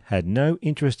Hat, had no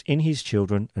interest in his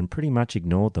children and pretty much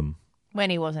ignored them. When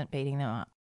he wasn't beating them up.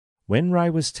 When Ray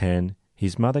was 10,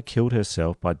 his mother killed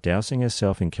herself by dousing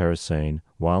herself in kerosene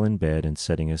while in bed and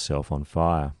setting herself on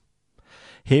fire.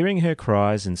 Hearing her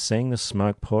cries and seeing the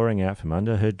smoke pouring out from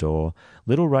under her door,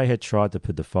 little Ray had tried to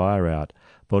put the fire out,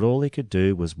 but all he could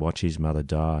do was watch his mother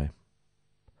die.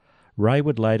 Ray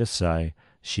would later say,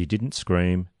 "She didn't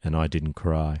scream and I didn't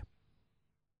cry."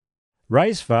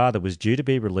 Ray's father was due to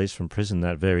be released from prison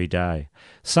that very day.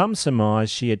 Some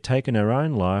surmised she had taken her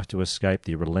own life to escape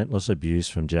the relentless abuse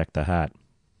from Jack the Hat.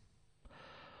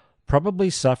 Probably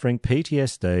suffering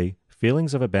PTSD,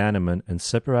 feelings of abandonment, and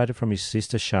separated from his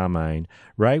sister Charmaine,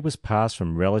 Ray was passed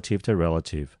from relative to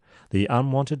relative, the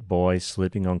unwanted boy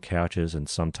sleeping on couches and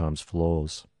sometimes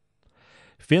floors.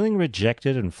 Feeling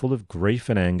rejected and full of grief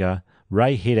and anger,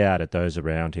 Ray hid out at those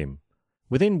around him.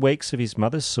 Within weeks of his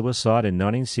mother's suicide in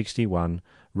 1961,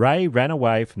 Ray ran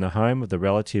away from the home of the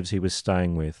relatives he was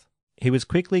staying with. He was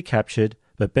quickly captured,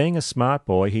 but being a smart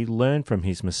boy, he learned from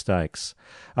his mistakes.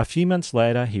 A few months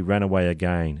later, he ran away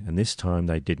again, and this time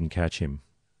they didn't catch him.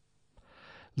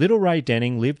 Little Ray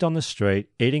Denning lived on the street,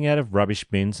 eating out of rubbish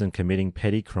bins and committing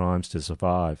petty crimes to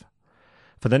survive.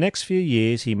 For the next few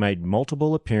years, he made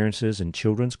multiple appearances in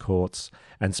children's courts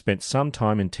and spent some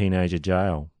time in teenager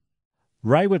jail.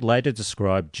 Ray would later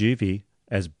describe juvie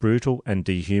as brutal and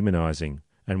dehumanising,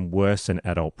 and worse than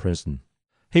adult prison.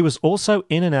 He was also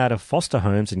in and out of foster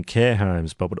homes and care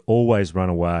homes, but would always run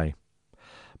away.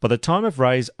 By the time of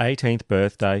Ray's 18th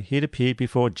birthday, he had appeared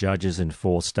before judges in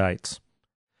 4 states.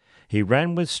 He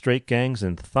ran with street gangs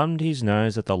and thumbed his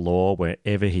nose at the law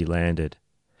wherever he landed.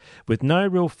 With no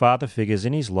real father figures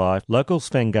in his life, local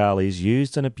Svengalis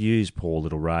used and abused poor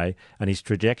little Ray, and his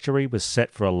trajectory was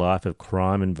set for a life of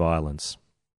crime and violence.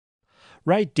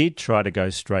 Ray did try to go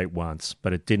straight once,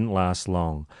 but it didn't last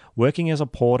long, working as a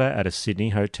porter at a Sydney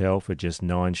hotel for just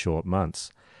 9 short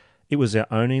months. It was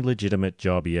the only legitimate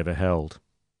job he ever held.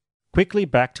 Quickly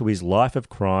back to his life of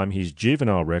crime, his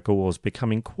juvenile record was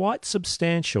becoming quite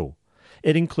substantial.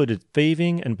 It included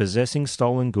thieving and possessing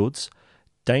stolen goods,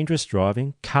 dangerous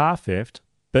driving, car theft,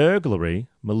 burglary,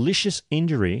 malicious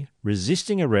injury,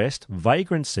 resisting arrest,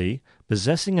 vagrancy,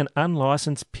 possessing an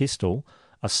unlicensed pistol,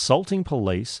 assaulting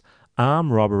police,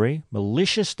 armed robbery,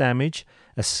 malicious damage,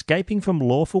 escaping from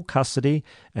lawful custody,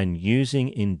 and using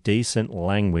indecent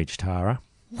language, Tara.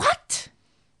 What?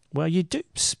 Well, you do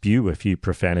spew a few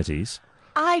profanities.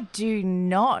 I do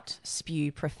not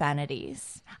spew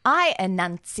profanities. I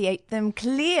enunciate them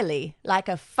clearly, like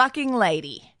a fucking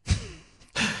lady.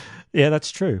 Yeah,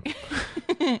 that's true.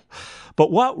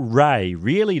 But what Ray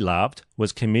really loved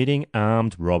was committing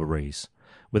armed robberies.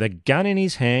 With a gun in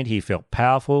his hand, he felt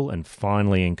powerful and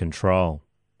finally in control.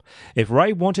 If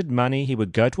Ray wanted money, he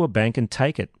would go to a bank and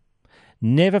take it.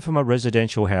 Never from a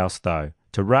residential house, though.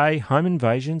 To Ray, home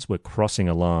invasions were crossing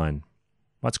a line.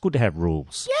 Well, it's good to have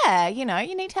rules. Yeah, you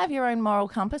need to have your own moral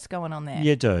compass going on there.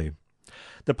 You do.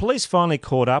 The police finally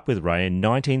caught up with Ray in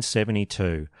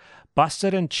 1972.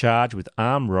 Busted and charged with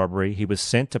armed robbery, he was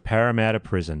sent to Parramatta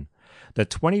Prison. The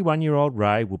 21-year-old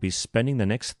Ray will be spending the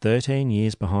next 13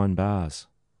 years behind bars.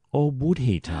 Or would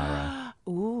he, Tara?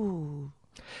 Ooh.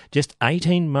 Just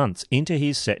 18 months into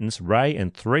his sentence, Ray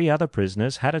and 3 other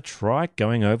prisoners had a trike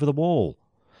going over the wall.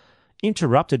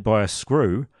 Interrupted by a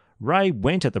screw, Ray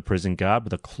went at the prison guard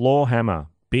with a claw hammer,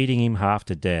 beating him half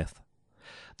to death.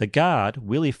 The guard,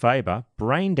 Willie Faber,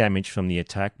 brain damaged from the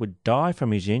attack, would die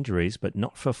from his injuries, but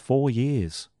not for 4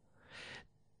 years.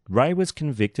 Ray was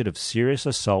convicted of serious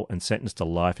assault and sentenced to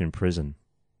life in prison.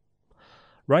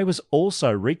 Ray was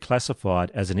also reclassified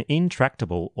as an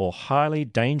intractable or highly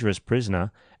dangerous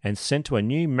prisoner and sent to a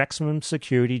new maximum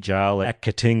security jail at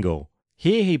Katingal.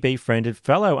 Here he befriended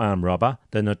fellow armed robber,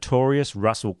 the notorious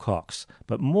Russell Cox,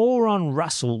 but more on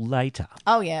Russell later.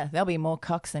 Oh yeah, there'll be more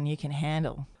cocks than you can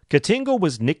handle. Katingal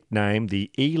was nicknamed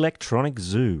the Electronic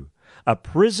Zoo, a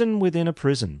prison within a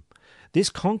prison. This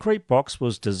concrete box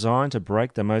was designed to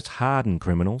break the most hardened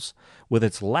criminals. With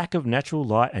its lack of natural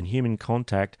light and human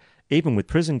contact, even with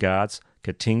prison guards,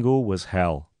 Katingal was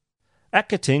hell. At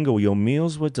Katingal, your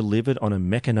meals were delivered on a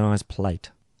mechanised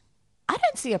plate. I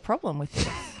don't see a problem with this.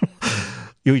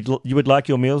 You would like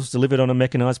your meals delivered on a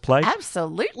mechanised plate?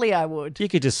 Absolutely, I would. You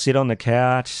could just sit on the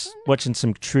couch watching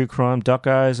some true crime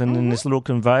docos and then this little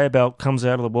conveyor belt comes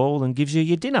out of the wall and gives you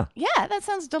your dinner. Yeah, that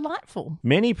sounds delightful.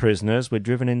 Many prisoners were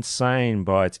driven insane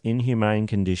by its inhumane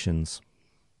conditions.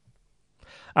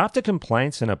 After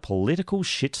complaints and a political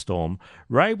shitstorm,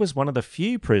 Ray was one of the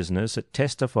few prisoners that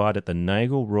testified at the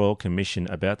Nagle Royal Commission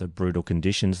about the brutal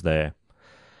conditions there.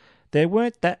 There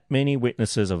weren't that many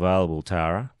witnesses available,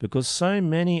 Tara, because so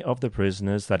many of the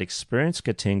prisoners that experienced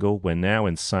Katingal were now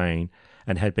insane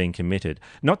and had been committed,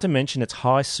 not to mention its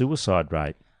high suicide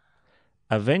rate.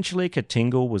 Eventually,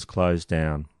 Katingal was closed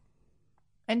down.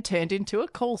 And turned into a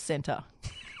call centre.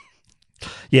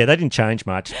 Yeah, they didn't change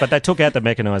much, but they took out the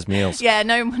mechanised meals. Yeah,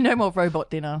 no more robot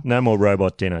dinner. No more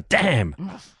robot dinner. Damn!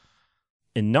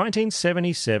 In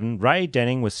 1977, Ray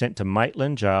Denning was sent to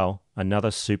Maitland Jail, another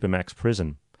Supermax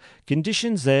prison.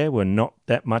 Conditions there were not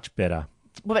that much better.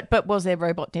 But was there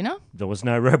robot dinner? There was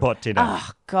no robot dinner.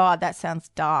 Oh, God, that sounds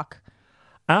dark.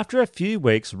 After a few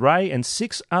weeks, Ray and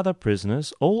 6 other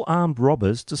prisoners, all armed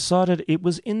robbers, decided it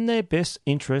was in their best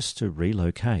interest to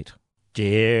relocate.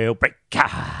 Jailbreaker!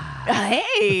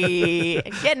 Hey!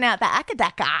 Getting out the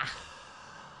akadaka.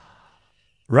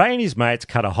 Ray and his mates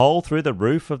cut a hole through the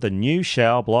roof of the new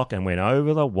shower block and went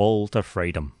over the wall to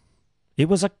freedom. It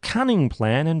was a cunning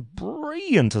plan and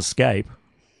brilliant escape.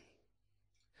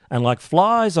 And like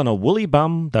flies on a woolly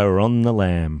bum, they were on the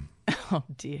lam. Oh,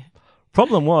 dear.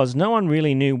 Problem was, no one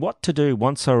really knew what to do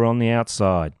once they were on the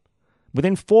outside.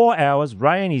 Within 4 hours,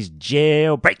 Ray and his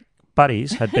jailbreak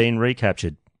buddies had been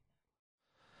recaptured.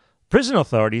 Prison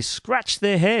authorities scratched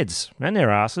their heads and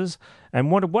their asses and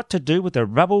wondered what to do with the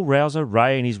rabble-rouser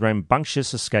Ray and his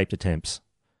rambunctious escape attempts.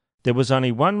 There was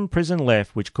only one prison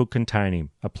left which could contain him,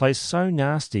 a place so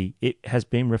nasty it has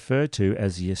been referred to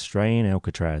as the Australian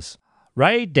Alcatraz.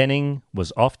 Ray Denning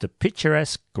was off to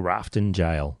picturesque Grafton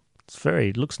Jail.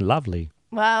 It looks lovely.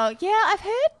 Well, yeah, I've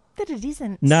heard that it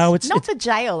isn't. No, it's not the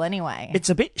jail anyway. It's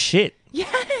a bit shit. Yeah,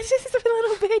 it's just a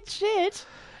little bit shit.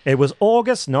 It was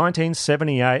August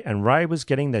 1978 and Ray was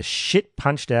getting the shit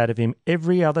punched out of him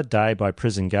every other day by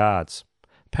prison guards.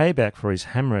 Payback for his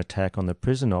hammer attack on the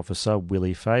prison officer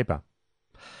Willie Faber.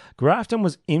 Grafton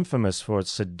was infamous for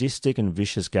its sadistic and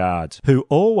vicious guards, who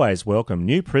always welcomed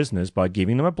new prisoners by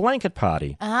giving them a blanket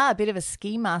party. A bit of a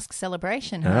ski mask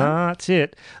celebration, huh? That's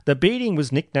it. The beating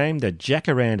was nicknamed the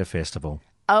Jacaranda Festival.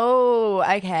 Oh,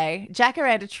 okay.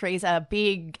 Jacaranda trees are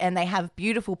big and they have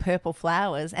beautiful purple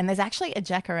flowers. And there's actually a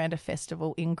Jacaranda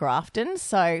festival in Grafton.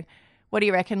 So what do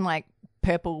you reckon, like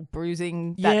purple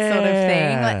bruising, that sort of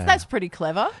thing? That's pretty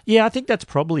clever. Yeah, I think that's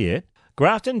probably it.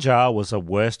 Grafton Jail was the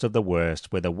worst of the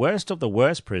worst, where the worst of the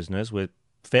worst prisoners were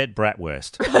fed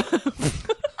bratwurst.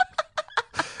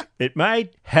 It made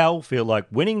hell feel like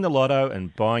winning the lotto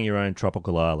and buying your own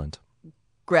tropical island.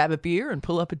 Grab a beer and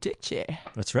pull up a dick chair.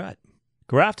 That's right.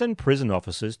 Grafton prison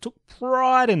officers took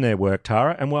pride in their work,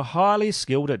 Tara, and were highly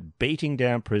skilled at beating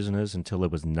down prisoners until there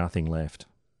was nothing left.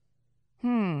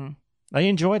 They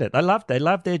enjoyed it. They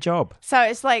loved their job. So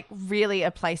it's like really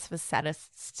a place for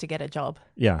sadists to get a job.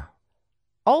 Yeah.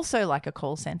 Also like a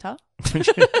call centre.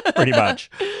 Pretty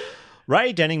much.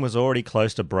 Ray Denning was already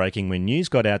close to breaking when news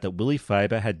got out that Willie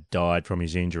Faber had died from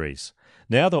his injuries.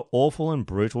 Now the awful and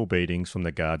brutal beatings from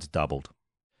the guards doubled.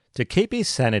 To keep his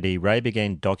sanity, Ray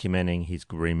began documenting his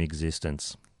grim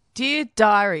existence. Dear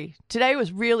diary, today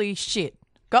was really shit.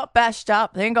 Got bashed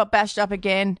up, then got bashed up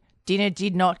again. Dinner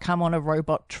did not come on a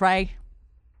robot tray.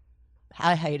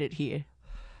 I hate it here.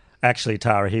 Actually,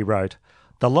 Tara, he wrote,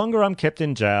 the longer I'm kept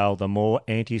in jail, the more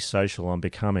antisocial I'm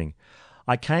becoming.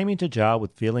 I came into jail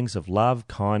with feelings of love,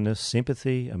 kindness,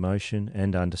 sympathy, emotion,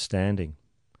 and understanding.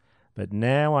 But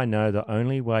now I know the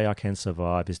only way I can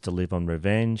survive is to live on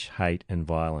revenge, hate, and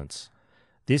violence.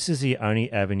 This is the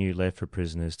only avenue left for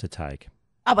prisoners to take.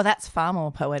 Oh, but that's far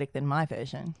more poetic than my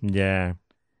version. Yeah.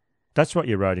 That's what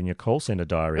you wrote in your call centre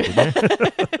diary, didn't you?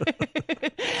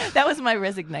 That was my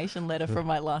resignation letter from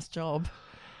my last job.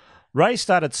 Ray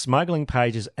started smuggling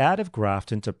pages out of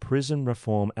Grafton to prison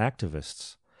reform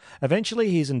activists.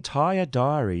 Eventually, his entire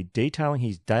diary detailing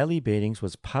his daily beatings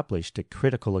was published to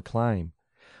critical acclaim.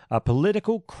 A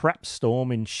political crap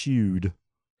storm ensued.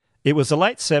 It was the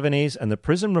late 70s and the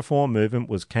prison reform movement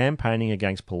was campaigning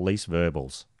against police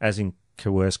verbals, as in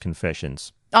coerced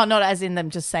confessions. Oh, not as in them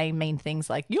just saying mean things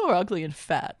like, you're ugly and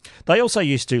fat. They also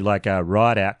used to write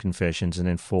out confessions and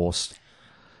then force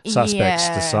suspects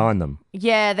to sign them.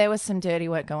 Yeah, there was some dirty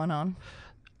work going on.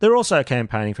 They're also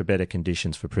campaigning for better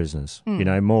conditions for prisoners. You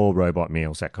know, more robot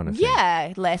meals, that kind of thing.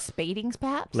 Yeah, less beatings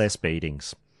perhaps. Less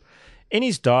beatings. In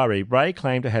his diary, Ray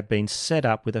claimed to have been set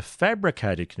up with a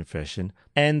fabricated confession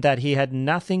and that he had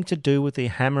nothing to do with the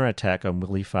hammer attack on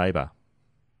Willie Faber.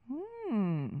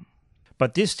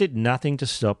 But this did nothing to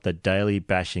stop the daily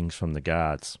bashings from the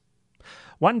guards.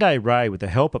 One day, Ray, with the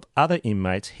help of other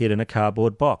inmates, hid in a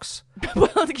cardboard box.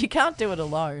 Well, you can't do it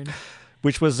alone.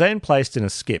 Which was then placed in a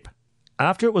skip.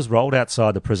 After it was rolled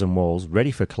outside the prison walls,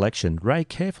 ready for collection, Ray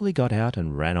carefully got out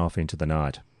and ran off into the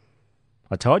night.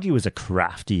 I told you he was a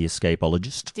crafty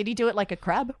escapologist. Did he do it like a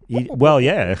crab? Well,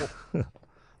 yeah.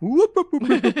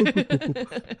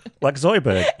 Like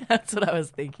Zoidberg. That's what I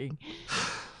was thinking.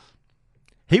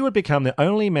 He would become the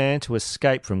only man to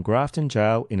escape from Grafton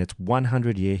Jail in its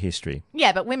 100-year history.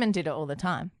 Yeah, but women did it all the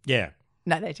time. Yeah.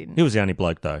 No, they didn't. He was the only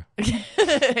bloke, though.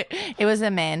 It was a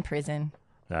man prison.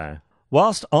 No.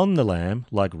 Whilst on the lam,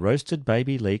 like roasted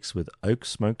baby leeks with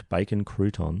oak-smoked bacon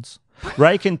croutons,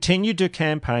 Ray continued to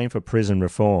campaign for prison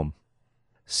reform.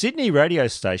 Sydney radio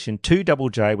station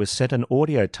 2JJ was sent an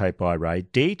audio tape by Ray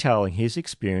detailing his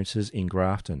experiences in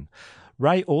Grafton.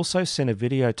 Ray also sent a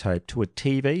videotape to a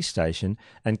TV station,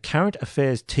 and Current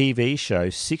Affairs TV show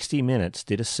 60 Minutes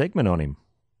did a segment on him.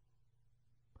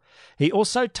 He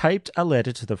also taped a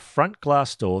letter to the front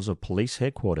glass doors of police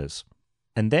headquarters,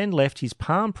 and then left his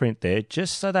palm print there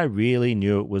just so they really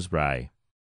knew it was Ray.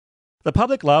 The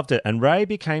public loved it, and Ray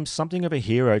became something of a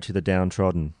hero to the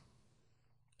downtrodden.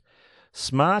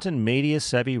 Smart and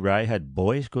media-savvy Ray had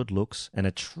boyish good looks and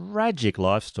a tragic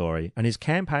life story, and his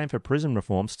campaign for prison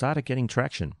reform started getting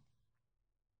traction.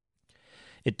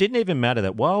 It didn't even matter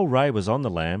that while Ray was on the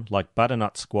lam, like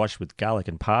butternut squash with garlic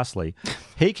and parsley,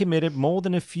 he committed more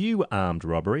than a few armed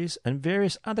robberies and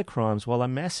various other crimes while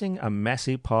amassing a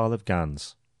massive pile of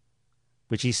guns,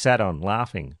 which he sat on,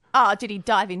 laughing. Oh, did he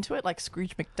dive into it like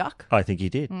Scrooge McDuck? I think he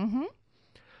did. Mm-hmm.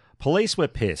 Police were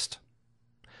pissed.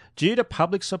 Due to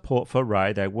public support for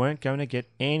Ray, they weren't going to get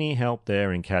any help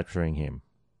there in capturing him.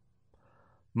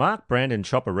 Mark Brandon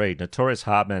Chopper Reed, notorious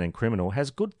hardman and criminal,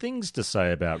 has good things to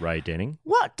say about Ray Denning.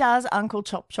 What does Uncle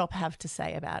Chop Chop have to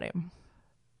say about him?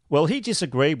 Well, he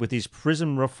disagreed with his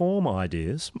prison reform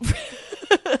ideas.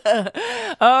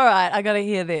 All right, I got to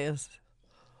hear this.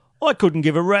 I couldn't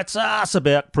give a rat's ass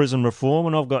about prison reform,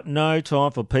 and I've got no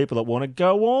time for people that want to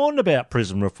go on about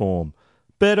prison reform.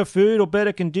 Better food or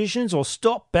better conditions or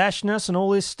stop bashing us and all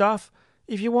this stuff.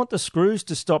 If you want the screws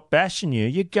to stop bashing you,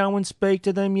 you go and speak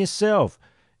to them yourself.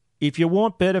 If you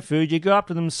want better food, you go up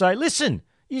to them and say, listen,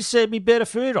 you said me better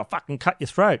food, I'll fucking cut your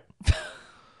throat.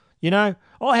 You know,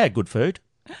 I had good food.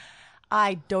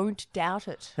 I don't doubt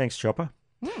it. Thanks, Chopper.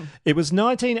 It was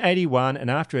 1981,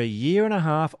 and after a year and a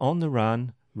half on the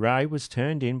run, Ray was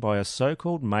turned in by a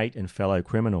so-called mate and fellow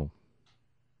criminal.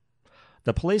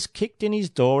 The police kicked in his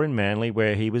door in Manly,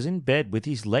 where he was in bed with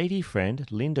his lady friend,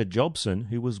 Linda Jobson,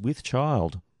 who was with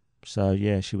child. So,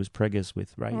 yeah, she was preggers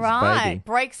with Ray's baby.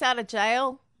 Breaks out of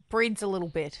jail, breeds a little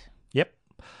bit. Yep.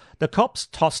 The cops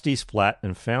tossed his flat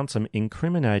and found some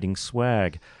incriminating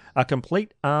swag. A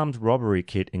complete armed robbery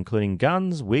kit, including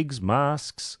guns, wigs,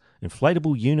 masks,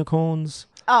 inflatable unicorns.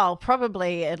 Oh,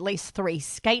 probably at least 3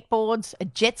 skateboards, a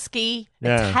jet ski, a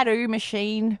tattoo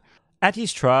machine. At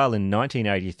his trial in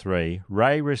 1983,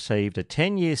 Ray received a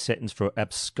 10-year sentence for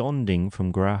absconding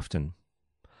from Grafton.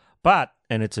 But,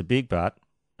 and it's a big but,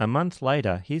 a month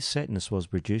later his sentence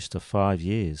was reduced to 5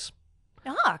 years.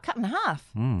 Cut in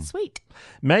half. Sweet.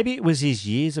 Maybe it was his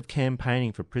years of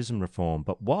campaigning for prison reform,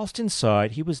 but whilst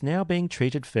inside, he was now being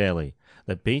treated fairly.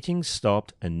 The beatings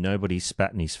stopped and nobody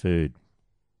spat in his food.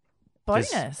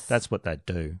 Bonus. That's what they'd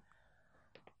do.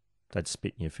 They'd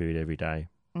spit in your food every day.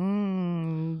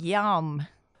 Yum.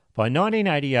 By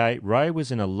 1988, Ray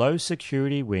was in a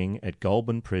low-security wing at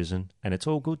Goulburn Prison, and it's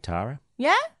all good, Tara.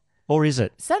 Yeah? Or is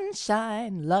it?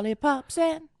 Sunshine, lollipops,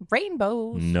 and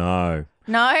rainbows. No.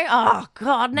 No? Oh,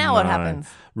 God, now what happens?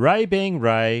 Ray being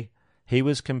Ray, he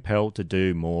was compelled to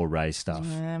do more Ray stuff.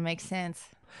 Makes sense.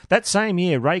 That same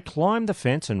year, Ray climbed the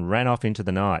fence and ran off into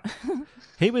the night.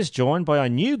 He was joined by a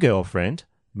new girlfriend,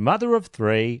 mother of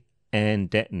 3, Anne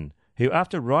Detton, who,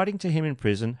 after writing to him in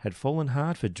prison, had fallen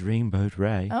hard for Dreamboat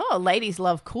Ray. Oh, ladies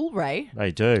love Cool Ray.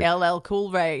 They do. LL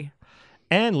Cool Ray.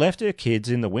 Anne left her kids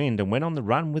in the wind and went on the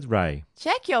run with Ray.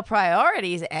 Check your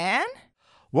priorities, Anne.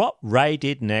 What Ray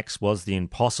did next was the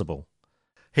impossible.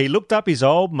 He looked up his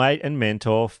old mate and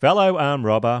mentor, fellow armed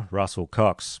robber, Russell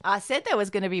Cox. I said there was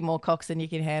going to be more cocks than you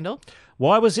can handle.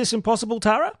 Why was this impossible,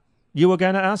 Tara? You were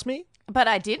going to ask me? But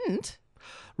I didn't.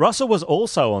 Russell was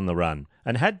also on the run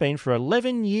and had been for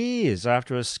 11 years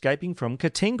after escaping from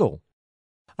Katingal.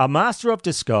 A master of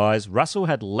disguise, Russell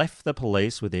had left the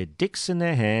police with their dicks in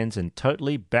their hands and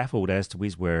totally baffled as to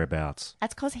his whereabouts.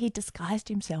 That's because he disguised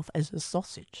himself as a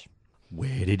sausage.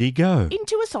 Where did he go?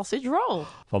 Into a sausage roll.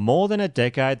 For more than a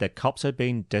decade, the cops had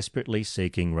been desperately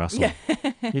seeking Russell.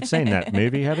 You've seen that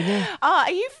movie, haven't you? Oh,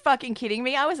 are you fucking kidding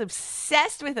me? I was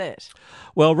obsessed with it.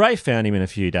 Well, Ray found him in a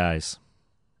few days.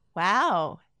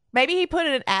 Wow. Maybe he put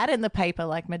an ad in the paper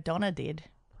like Madonna did.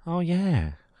 Oh,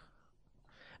 yeah.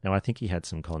 No, I think he had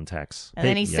some contacts. And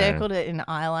then he circled it in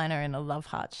eyeliner in a love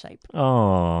heart shape.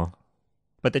 Oh.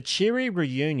 But the cheery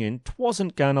reunion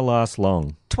twasn't going to last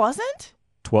long. Twasn't?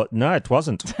 No, it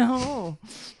wasn't. Oh.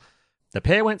 The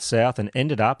pair went south and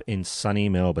ended up in sunny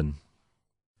Melbourne.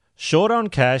 Short on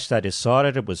cash, they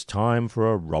decided it was time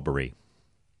for a robbery.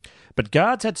 But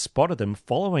guards had spotted them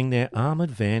following their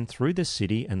armoured van through the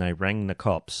city and they rang the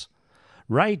cops.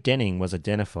 Ray Denning was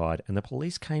identified and the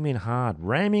police came in hard,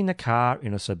 ramming the car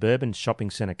in a suburban shopping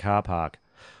centre car park.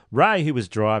 Ray, who was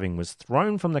driving, was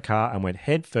thrown from the car and went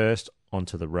head first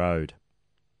onto the road.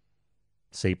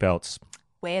 Seatbelts.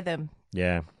 Wear them.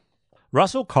 Yeah.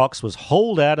 Russell Cox was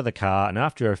hauled out of the car and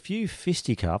after a few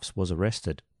fisticuffs was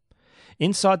arrested.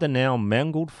 Inside the now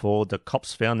mangled Ford, the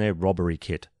cops found their robbery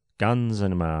kit, guns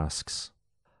and masks.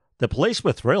 The police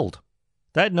were thrilled.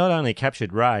 They'd not only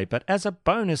captured Ray, but as a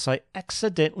bonus, they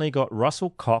accidentally got Russell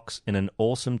Cox in an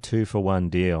awesome 2-for-1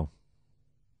 deal.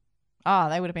 Oh,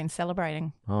 they would have been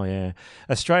celebrating. Oh, yeah.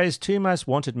 Australia's 2 most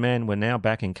wanted men were now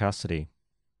back in custody.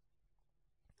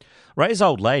 Ray's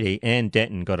old lady, Anne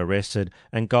Detton, got arrested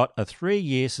and got a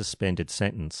 3-year suspended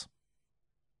sentence.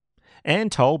 Anne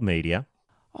told media,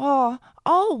 "Oh,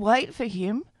 I'll wait for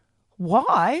him.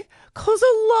 Why? 'Cause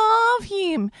I love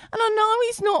him, and I know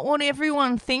he's not what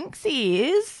everyone thinks he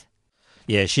is."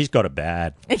 Yeah, she's got it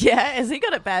bad. Yeah, has he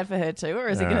got it bad for her too, or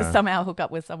is he going to somehow hook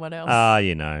up with someone else?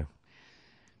 You know.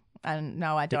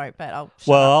 No, I don't, but I'll shut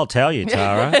Well, up. I'll tell you,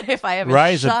 Tara. If I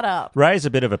ever shut up. Ray's a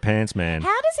bit of a pants man.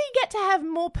 How does he get to have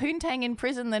more poontang in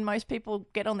prison than most people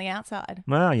get on the outside?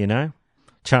 Well, you know,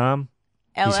 charm.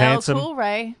 LL He's handsome. Cool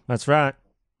Ray. That's right.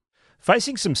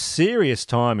 Facing some serious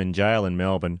time in jail in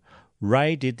Melbourne,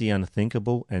 Ray did the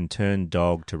unthinkable and turned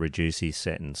dog to reduce his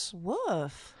sentence.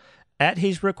 Woof. At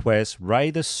his request,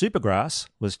 Ray the Supergrass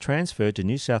was transferred to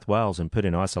New South Wales and put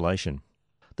in isolation.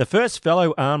 The first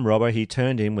fellow armed robber he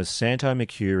turned in was Santo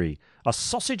Mercury, a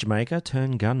sausage maker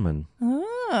turned gunman.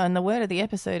 Oh, and the word of the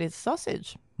episode is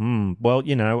sausage. Well,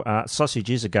 you know, sausage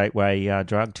is a gateway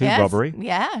drug to robbery.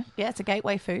 Yeah, it's a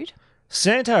gateway food.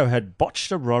 Santo had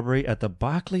botched a robbery at the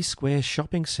Berkeley Square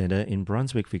shopping centre in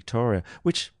Brunswick, Victoria,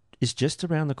 which is just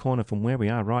around the corner from where we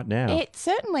are right now. It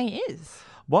certainly is.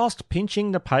 Whilst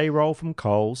pinching the payroll from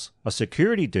Coles, a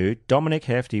security dude, Dominic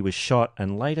Hefty, was shot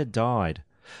and later died.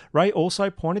 Ray also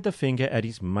pointed the finger at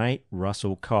his mate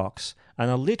Russell Cox and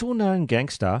a little-known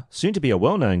gangster, soon to be a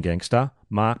well-known gangster,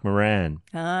 Mark Moran.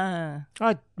 The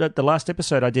last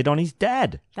episode I did on his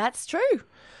dad. That's true.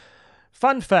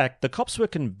 Fun fact, the cops were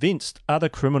convinced other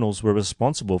criminals were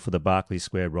responsible for the Berkeley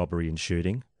Square robbery and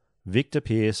shooting, Victor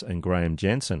Pearce and Graham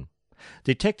Jensen.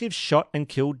 Detectives shot and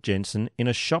killed Jensen in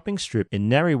a shopping strip in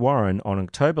Narre Warren on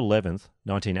October 11th,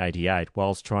 1988,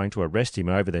 whilst trying to arrest him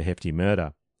over the Hefty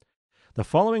murder. The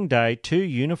following day, 2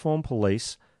 uniformed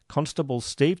police, Constables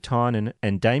Steve Tynan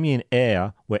and Damien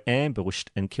Eyre, were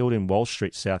ambushed and killed in Wall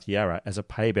Street, South Yarra, as a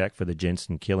payback for the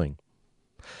Jensen killing.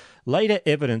 Later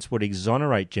evidence would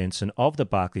exonerate Jensen of the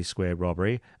Berkeley Square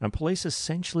robbery, and police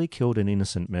essentially killed an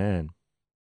innocent man.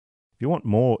 If you want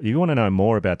to know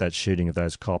more about that shooting of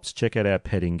those cops, check out our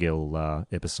Pettingill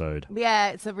episode. Yeah,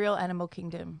 it's a real animal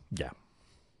kingdom. Yeah.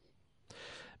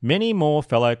 Many more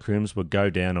fellow crims would go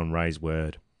down on Ray's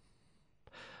word.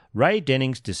 Ray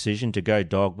Denning's decision to go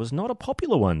dog was not a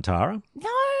popular one, Tara. No,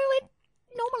 it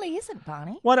normally isn't,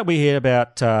 Barney. Why don't we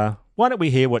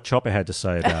hear what Chopper had to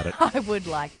say about it? I would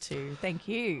like to. Thank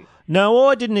you. No,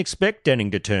 I didn't expect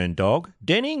Denning to turn dog.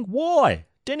 Denning? Why?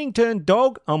 Denning turned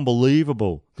dog?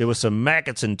 Unbelievable. There were some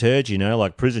maggots and turds,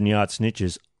 like prison yard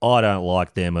snitches. I don't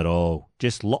like them at all.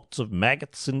 Just lots of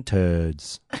maggots and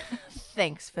turds.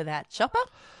 Thanks for that, Chopper.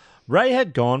 Ray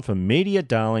had gone from media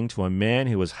darling to a man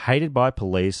who was hated by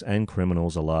police and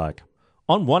criminals alike.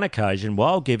 On one occasion,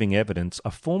 while giving evidence,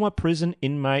 a former prison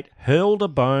inmate hurled a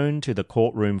bone to the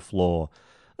courtroom floor.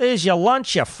 "There's your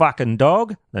lunch, you fucking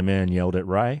dog," the man yelled at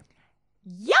Ray.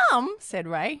 "Yum," said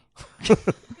Ray.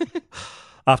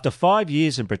 After 5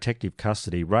 years in protective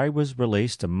custody, Ray was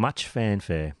released to much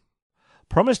fanfare.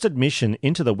 Promised admission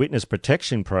into the Witness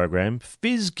Protection Program,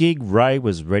 Fizzgig Ray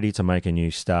was ready to make a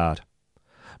new start.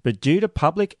 But due to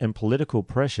public and political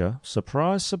pressure,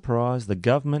 surprise, surprise, the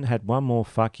government had one more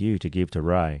fuck you to give to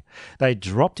Ray. They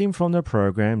dropped him from the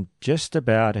program just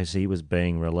about as he was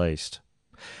being released.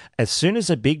 As soon as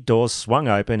the big doors swung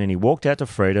open and he walked out to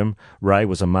freedom, Ray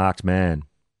was a marked man.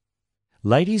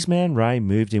 Ladies' man Ray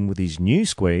moved in with his new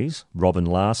squeeze, Robin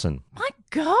Larson. My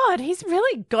God, he's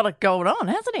really got it going on,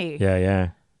 hasn't he?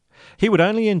 Yeah. He would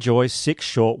only enjoy 6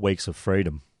 short weeks of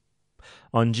freedom.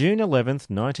 On June 11th,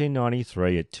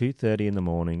 1993, at 2:30 in the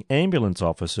morning, ambulance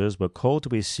officers were called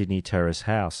to his Sydney Terrace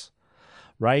house.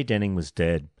 Ray Denning was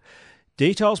dead.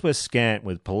 Details were scant,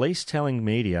 with police telling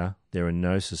media there are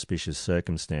no suspicious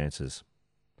circumstances.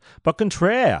 But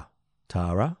contraire,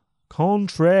 Tara,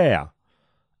 contraire.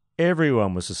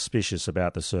 Everyone was suspicious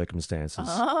about the circumstances.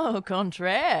 Oh,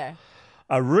 contraire.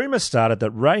 A rumour started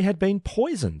that Ray had been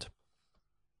poisoned.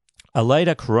 A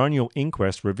later coronial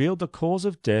inquest revealed the cause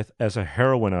of death as a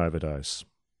heroin overdose.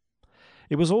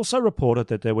 It was also reported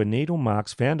that there were needle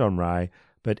marks found on Ray,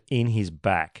 but in his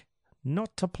back,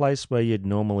 not a place where you'd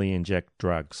normally inject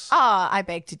drugs. I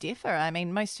beg to differ. I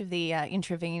mean, most of the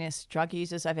intravenous drug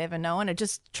users I've ever known are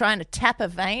just trying to tap a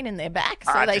vein in their back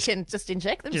so they can just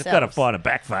inject themselves. Just got to find a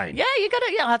back vein. Yeah,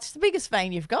 it's the biggest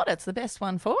vein you've got. It's the best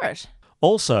one for it.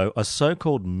 Also, a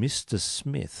so-called Mr.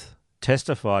 Smith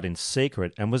testified in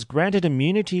secret and was granted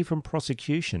immunity from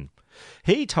prosecution.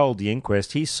 He told the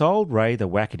inquest he sold Ray the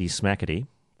whackety smackety,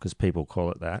 because people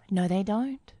call it that. No, they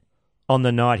don't. On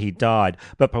the night he died,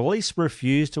 but police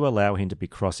refused to allow him to be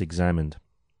cross-examined.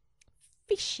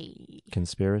 Fishy.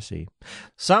 Conspiracy.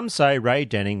 Some say Ray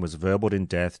Denning was verballed in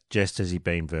death just as he'd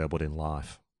been verballed in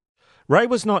life. Ray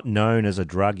was not known as a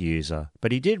drug user,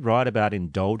 but he did write about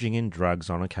indulging in drugs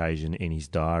on occasion in his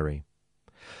diary.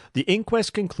 The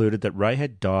inquest concluded that Ray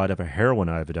had died of a heroin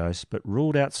overdose, but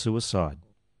ruled out suicide.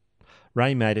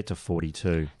 Ray made it to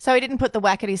 42. So he didn't put the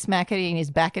whackety smackety in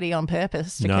his backety on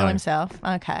purpose to kill himself?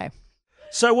 Okay.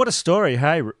 So what a story,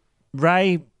 hey?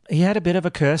 Ray, he had a bit of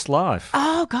a cursed life.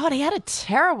 Oh, God, he had a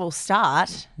terrible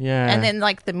start. Yeah. And then,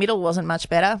 the middle wasn't much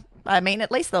better. I mean,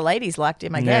 at least the ladies liked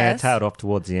him, I guess. Yeah, tailed off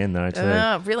towards the end, though, too.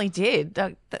 Oh, it really did.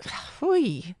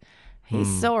 He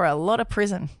saw a lot of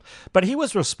prison. But he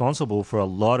was responsible for a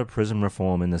lot of prison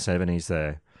reform in the 70s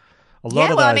there.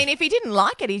 I mean, if he didn't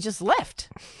like it, he just left.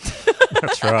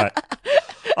 That's right.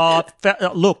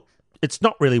 Look, it's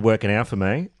not really working out for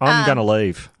me. I'm going to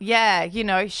leave. Yeah,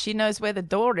 she knows where the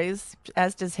door is,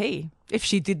 as does he. If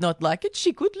she did not like it,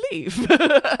 she could leave.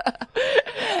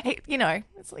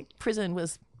 It's like prison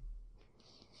was...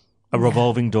 A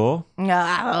revolving door? It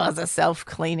was a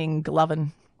self-cleaning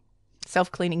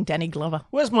Danny Glover.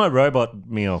 Where's my robot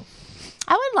meal?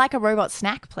 I would like a robot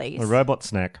snack, please. A robot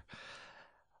snack.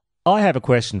 I have a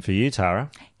question for you,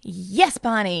 Tara. Yes,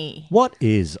 Barney. What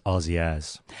is Aussie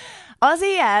As?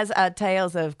 Aussie As are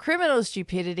tales of criminal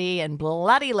stupidity and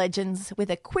bloody legends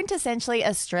with a quintessentially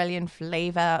Australian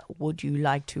flavour. Would you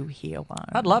like to hear one?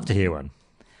 I'd love to hear one.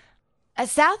 A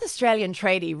South Australian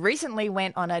tradie recently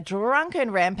went on a drunken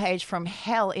rampage from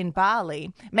hell in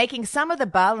Bali, making some of the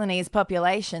Balinese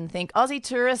population think Aussie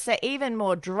tourists are even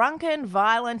more drunken,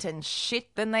 violent and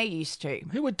shit than they used to.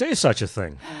 Who would do such a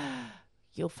thing?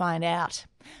 You'll find out.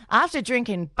 After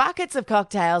drinking buckets of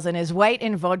cocktails and his weight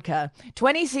in vodka,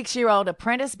 26-year-old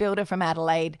apprentice builder from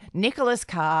Adelaide, Nicholas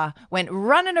Carr, went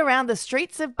running around the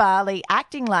streets of Bali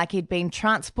acting like he'd been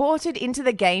transported into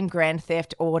the game Grand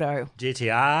Theft Auto.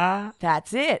 GTR?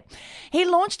 That's it. He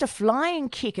launched a flying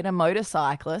kick at a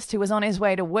motorcyclist who was on his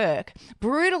way to work,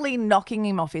 brutally knocking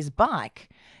him off his bike.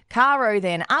 Caro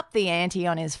then upped the ante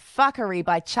on his fuckery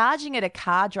by charging at a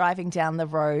car driving down the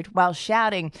road while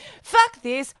shouting, "Fuck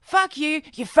this, fuck you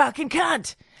fucking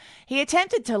cunt." He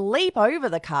attempted to leap over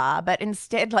the car, but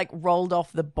instead rolled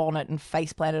off the bonnet and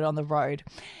face planted on the road.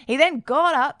 He then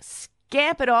got up,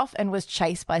 scampered off and was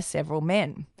chased by several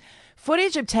men.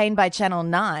 Footage obtained by Channel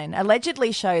 9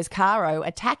 allegedly shows Caro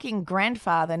attacking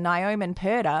grandfather Nyoman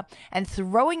Purda and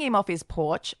throwing him off his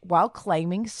porch while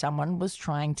claiming someone was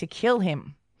trying to kill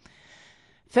him.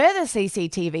 Further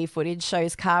CCTV footage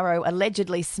shows Caro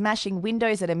allegedly smashing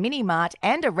windows at a mini-mart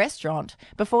and a restaurant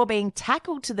before being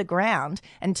tackled to the ground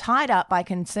and tied up by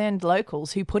concerned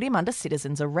locals who put him under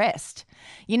citizen's arrest.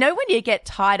 You know when you get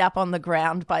tied up on the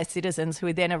ground by citizens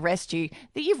who then arrest you,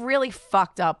 that you've really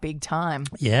fucked up big time.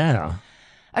 Yeah.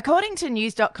 According to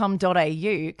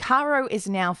news.com.au, Caro is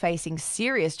now facing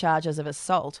serious charges of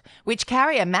assault, which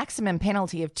carry a maximum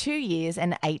penalty of 2 years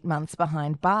and 8 months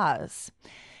behind bars.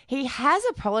 He has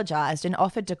apologised and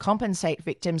offered to compensate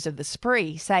victims of the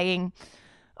spree, saying,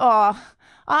 "Oh,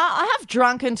 I have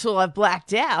drunk until I've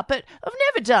blacked out, but I've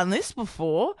never done this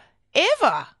before,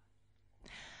 ever.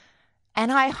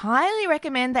 And I highly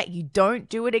recommend that you don't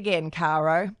do it again,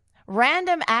 Caro.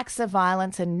 Random acts of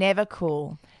violence are never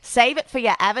cool. Save it for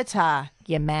your avatar,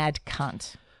 you mad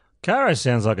cunt." Caro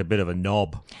sounds like a bit of a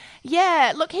knob.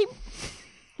 Yeah, look, he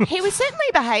was certainly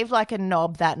behaved like a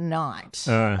knob that night.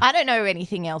 I don't know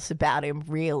anything else about him,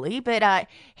 really, but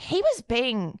he was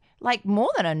being, more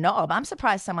than a knob. I'm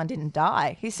surprised someone didn't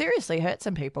die. He seriously hurt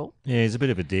some people. Yeah, he's a bit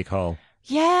of a dickhole.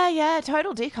 Yeah,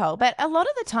 total dickhole. But a lot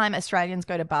of the time, Australians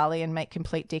go to Bali and make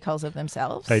complete dickholes of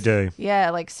themselves. They do.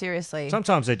 Yeah, seriously.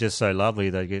 Sometimes they're just so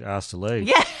lovely they get asked to leave.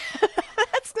 Yeah,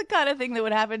 that's the kind of thing that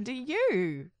would happen to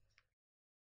you.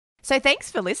 So thanks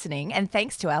for listening, and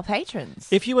thanks to our patrons.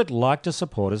 If you would like to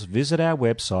support us, visit our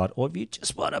website, or if you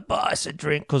just want to buy us a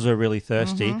drink because we're really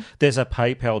thirsty, there's a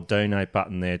PayPal donate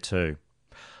button there too.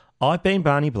 I've been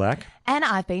Barney Black. And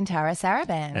I've been Tara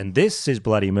Saraban. And this is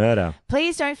Bloody Murder.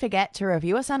 Please don't forget to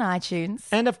review us on iTunes.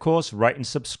 And of course, rate and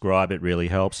subscribe. It really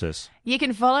helps us. You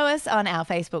can follow us on our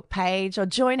Facebook page or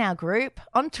join our group.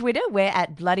 On Twitter, we're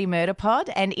at Bloody Murder Pod,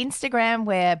 and Instagram,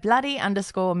 we're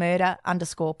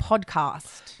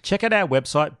bloody_murder_podcast. Check out our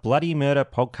website,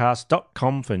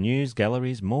 bloodymurderpodcast.com, for news,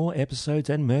 galleries, more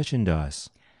episodes and merchandise.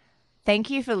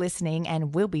 Thank you for listening,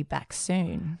 and we'll be back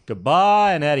soon.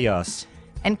 Goodbye and adios.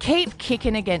 And keep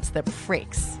kicking against the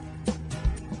pricks.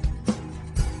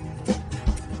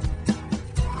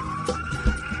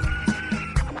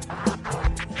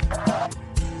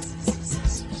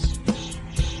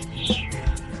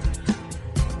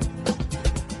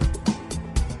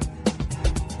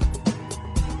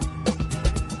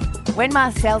 When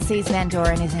Marcel sees Van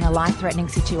Doren is in a life-threatening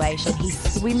situation, he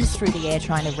swims through the air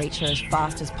trying to reach her as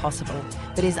fast as possible,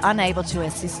 but is unable to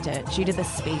assist her due to the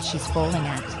speed she's falling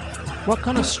at. What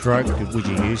kind of stroke would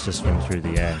you use to swim through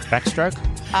the air? Backstroke?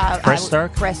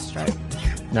 Breaststroke? Breaststroke.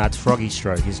 No, it's froggy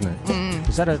stroke, isn't it?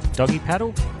 Is that a doggy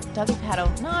paddle? Doggy paddle?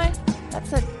 No,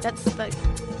 that's the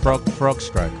frog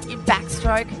stroke.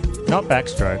 Backstroke. Not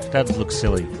backstroke. That looks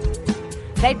silly.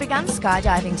 They'd begun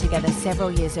skydiving together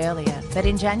several years earlier, but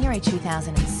in January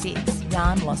 2006,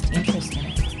 Jan lost interest in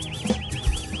it.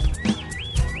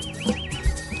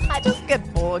 I just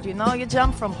get bored, you know. You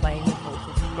jump from plane, you fall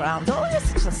to the ground. Oh,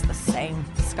 it's just the same.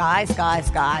 Sky. You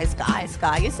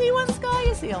see one sky,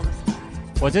 you see all the stars.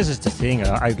 Well, this is the thing.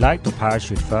 I'd like to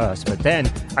parachute first, but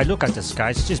then I look at the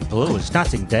sky. It's just blue. There's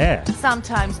nothing there.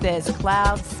 Sometimes there's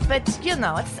clouds, but you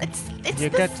know, it's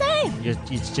the same.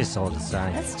 It's just all the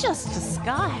same. It's just the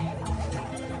sky.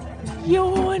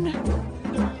 Yawn.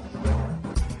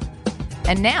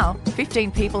 And now,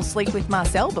 15 people sleep with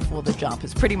Marcel before the jump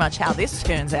is pretty much how this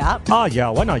turns out. Oh, yeah,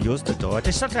 when I used to do it,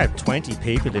 they started to have 20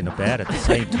 people in a bed at the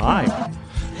same time.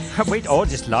 We'd all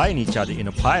just lie on each other in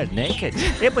a pile naked.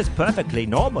 It was perfectly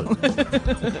normal.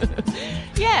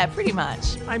 Yeah, pretty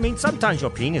much. I mean, sometimes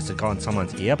your penis will go in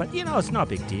someone's ear, but, it's not a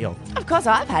big deal. Of course,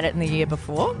 I've had it in the year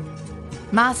before.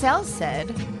 Marcel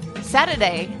said,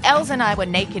 Saturday, Els and I were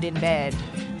naked in bed.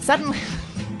 Suddenly...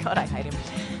 God, I hate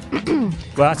him.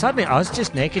 Well, suddenly I was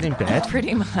just naked in bed.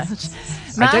 Pretty much.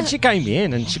 And then she came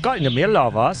in and she got in the middle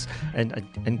of us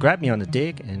and grabbed me on the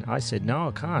dick. And I said, no,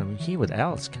 I can't. I'm here with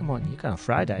Els. Come on, you got a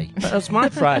Friday. But it's my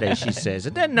Friday, she says.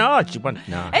 And then, no.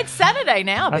 It's Saturday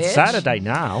now, bitch. It's Saturday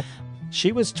now.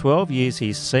 She was 12 years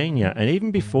his senior, and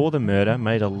even before the murder,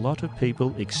 made a lot of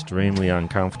people extremely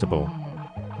uncomfortable.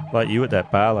 Like you at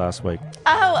that bar last week.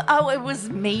 Oh, it was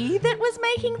me that was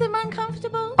making them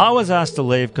uncomfortable? I was asked to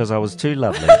leave because I was too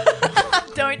lovely. I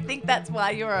don't think that's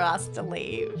why you were asked to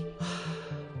leave.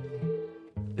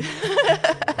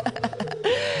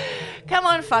 Come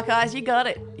on, fuck eyes, you got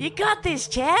it. You got this,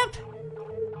 champ.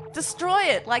 Destroy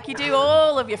it like you do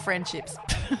all of your friendships.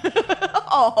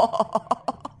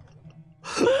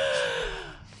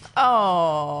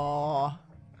 Oh.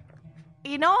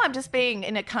 You know I'm just being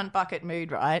in a cunt bucket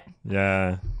mood, right?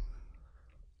 Yeah.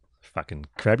 Fucking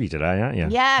crabby today, aren't you?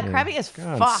 Yeah, crabby as Go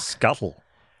on, fuck. Scuttle.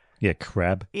 Yeah,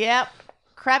 crab. Yep.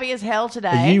 Crabby as hell today.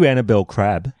 Are you Annabelle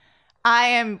Crab? I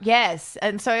am, yes.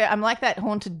 And so I'm like that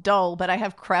haunted doll, but I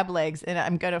have crab legs and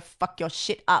I'm going to fuck your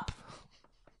shit up.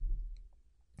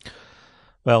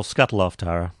 Well, scuttle off,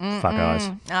 Tara. Fuck eyes.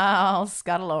 Oh, I'll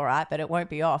scuttle all right, but it won't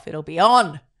be off. It'll be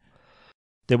on.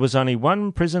 There was only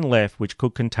one prison left which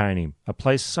could contain him, a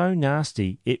place so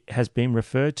nasty it has been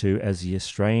referred to as the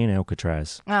Australian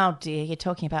Alcatraz. Oh, dear. You're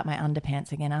talking about my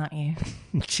underpants again, aren't you?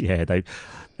 Yeah,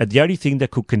 the only thing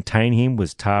that could contain him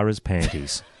was Tara's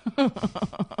panties.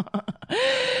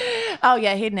 Oh,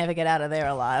 yeah, he'd never get out of there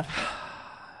alive.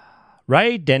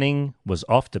 Ray Denning was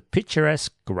off to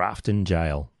picturesque Grafton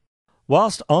Jail.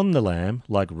 Whilst on the lam,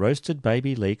 like roasted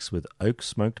baby leeks with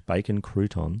oak-smoked bacon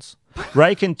croutons,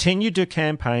 Ray continued to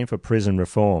campaign for prison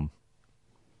reform.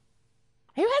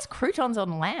 Who has croutons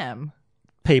on lamb?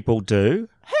 People do.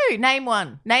 Who? Name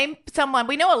one. Name someone.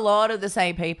 We know a lot of the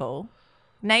same people.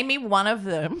 Name me one of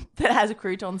them that has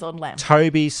croutons on lamb.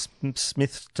 Toby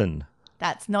Smithson.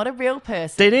 That's not a real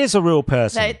person. It is a real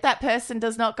person. That person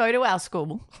does not go to our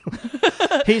school.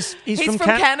 He's from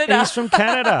Canada. He's from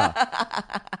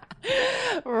Canada.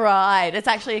 Right. It's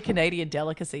actually a Canadian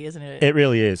delicacy, isn't it? It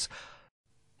really is.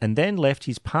 And then left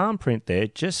his palm print there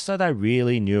just so they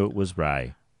really knew it was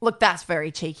Ray. Look, that's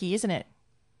very cheeky, isn't it?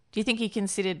 Do you think he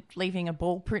considered leaving a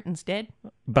ball print instead?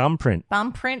 Bum print.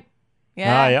 Bum print?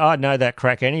 Yeah. No, I'd know that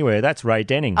crack anywhere. That's Ray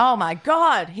Denning. Oh, my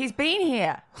God. He's been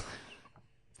here.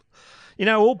 You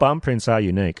know, all bum prints are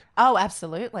unique. Oh,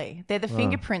 absolutely. They're the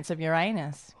fingerprints of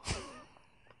Uranus.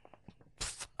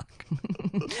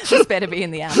 This better be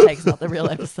in the outtakes, not the real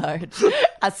episode.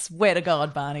 I swear to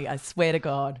God, Barney. I swear to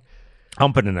God.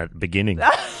 I'm putting it at the beginning.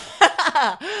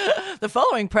 The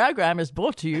following program is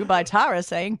brought to you by Tara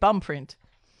saying bum print.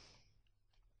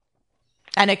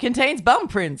 And it contains bum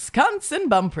prints, cunts and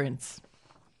bum prints.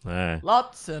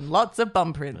 Lots and lots of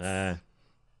bum prints.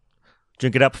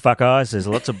 Drink it up, fuck eyes. There's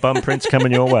lots of bum prints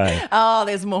coming your way. Oh,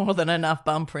 there's more than enough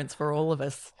bum prints for all of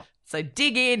us. So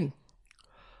dig in.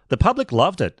 The public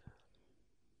loved it.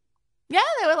 Yeah,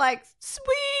 they were like,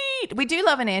 sweet. We do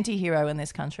love an anti-hero in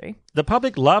this country. The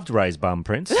public loved Ray's bum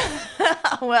prints.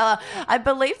 Well, I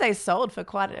believe they sold for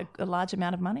quite a large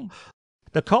amount of money.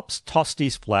 The cops tossed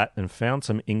his flat and found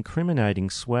some incriminating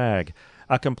swag.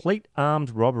 A complete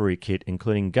armed robbery kit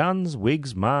including guns,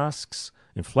 wigs, masks,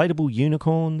 inflatable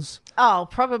unicorns. Oh,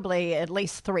 probably at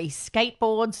least 3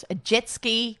 skateboards, a jet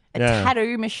ski, a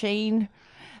tattoo machine.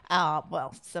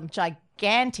 Some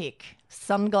gigantic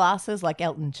sunglasses like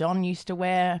Elton John used to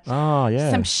wear. Oh, yeah.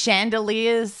 Some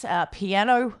chandeliers,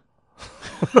 piano.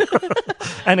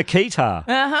 And a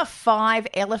keytar. 5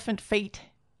 elephant feet.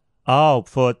 Oh,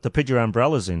 for to put your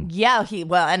umbrellas in. Yeah,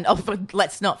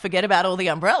 let's not forget about all the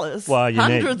umbrellas. Well,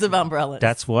 Hundreds of umbrellas.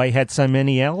 That's why he had so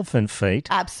many elephant feet.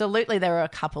 Absolutely. There were a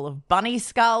couple of bunny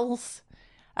skulls,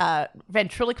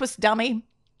 ventriloquist dummy,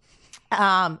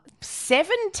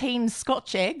 17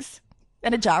 Scotch eggs,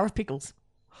 and a jar of pickles.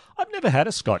 I've never had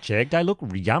a Scotch egg. They look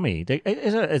yummy.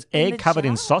 It's egg covered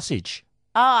in sausage.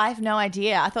 Oh, I have no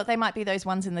idea. I thought they might be those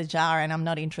ones in the jar, and I'm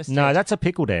not interested. No, that's a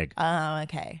pickled egg. Oh,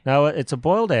 okay. No, it's a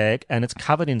boiled egg, and it's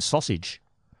covered in sausage.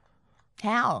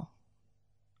 How?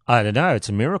 I don't know. It's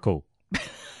a miracle.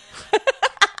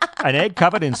 An egg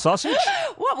covered in sausage?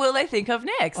 What will they think of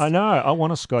next? I know. I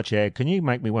want a Scotch egg. Can you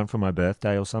make me one for my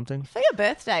birthday or something? For your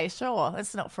birthday, sure.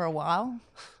 It's not for a while.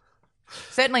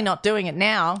 Certainly not doing it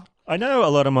now. I know a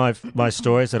lot of my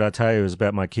stories that I tell you is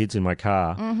about my kids in my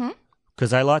car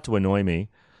because they like to annoy me.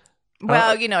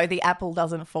 Well, the apple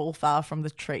doesn't fall far from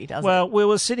the tree, does it? Well, we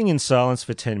were sitting in silence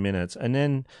for 10 minutes and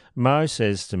then Mo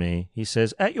says to me, he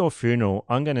says, at your funeral,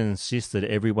 I'm going to insist that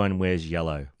everyone wears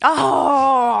yellow.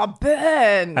 Oh,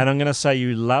 burn. And I'm going to say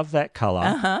you love that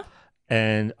colour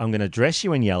and I'm going to dress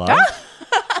you in yellow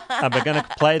and we're going to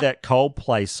play that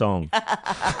Coldplay song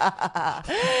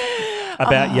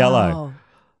about yellow.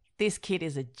 This kid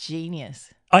is a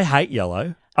genius. I hate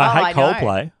yellow. I hate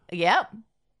Coldplay. Yep.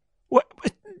 What?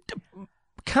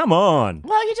 Come on.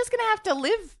 Well, you're just going to have to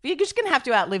live. You're just going to have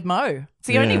to outlive Mo. It's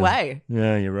the only way.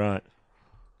 Yeah, you're right.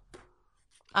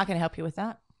 I can help you with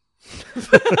that.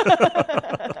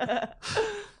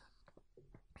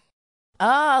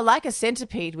 Like a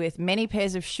centipede with many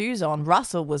pairs of shoes on,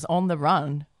 Russell was on the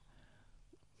run.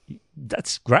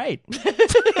 That's great.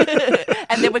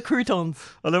 And there were croutons.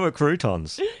 Oh, there were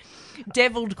croutons.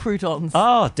 Deviled croutons.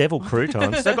 Oh, deviled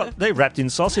croutons. They're wrapped in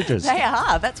sausages. They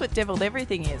are. That's what deviled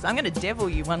everything is. I'm going to devil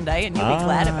you one day and you'll be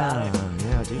glad about it.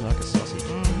 Yeah, I do like a sausage.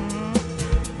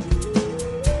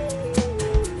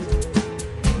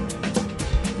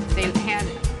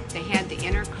 They had the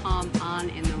intercom on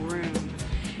in the room,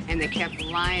 and they kept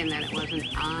lying that it wasn't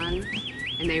on,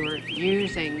 and they were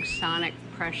using sonic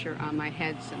pressure on my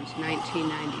head since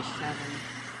 1997.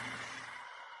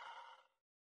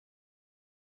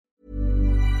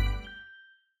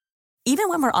 Even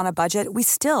when we're on a budget, we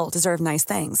still deserve nice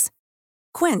things.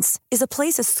 Quince is a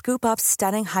place to scoop up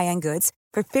stunning high-end goods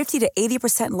for 50 to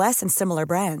 80% less than similar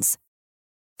brands.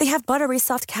 They have buttery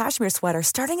soft cashmere sweaters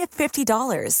starting at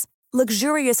 $50,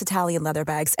 luxurious Italian leather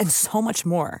bags, and so much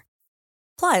more.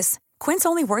 Plus, Quince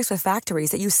only works with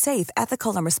factories that use safe,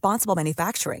 ethical, and responsible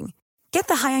manufacturing. Get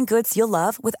the high-end goods you'll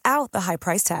love without the high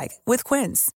price tag with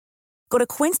Quince. Go to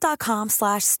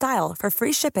quince.com/style for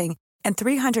free shipping and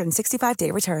 365-day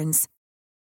returns.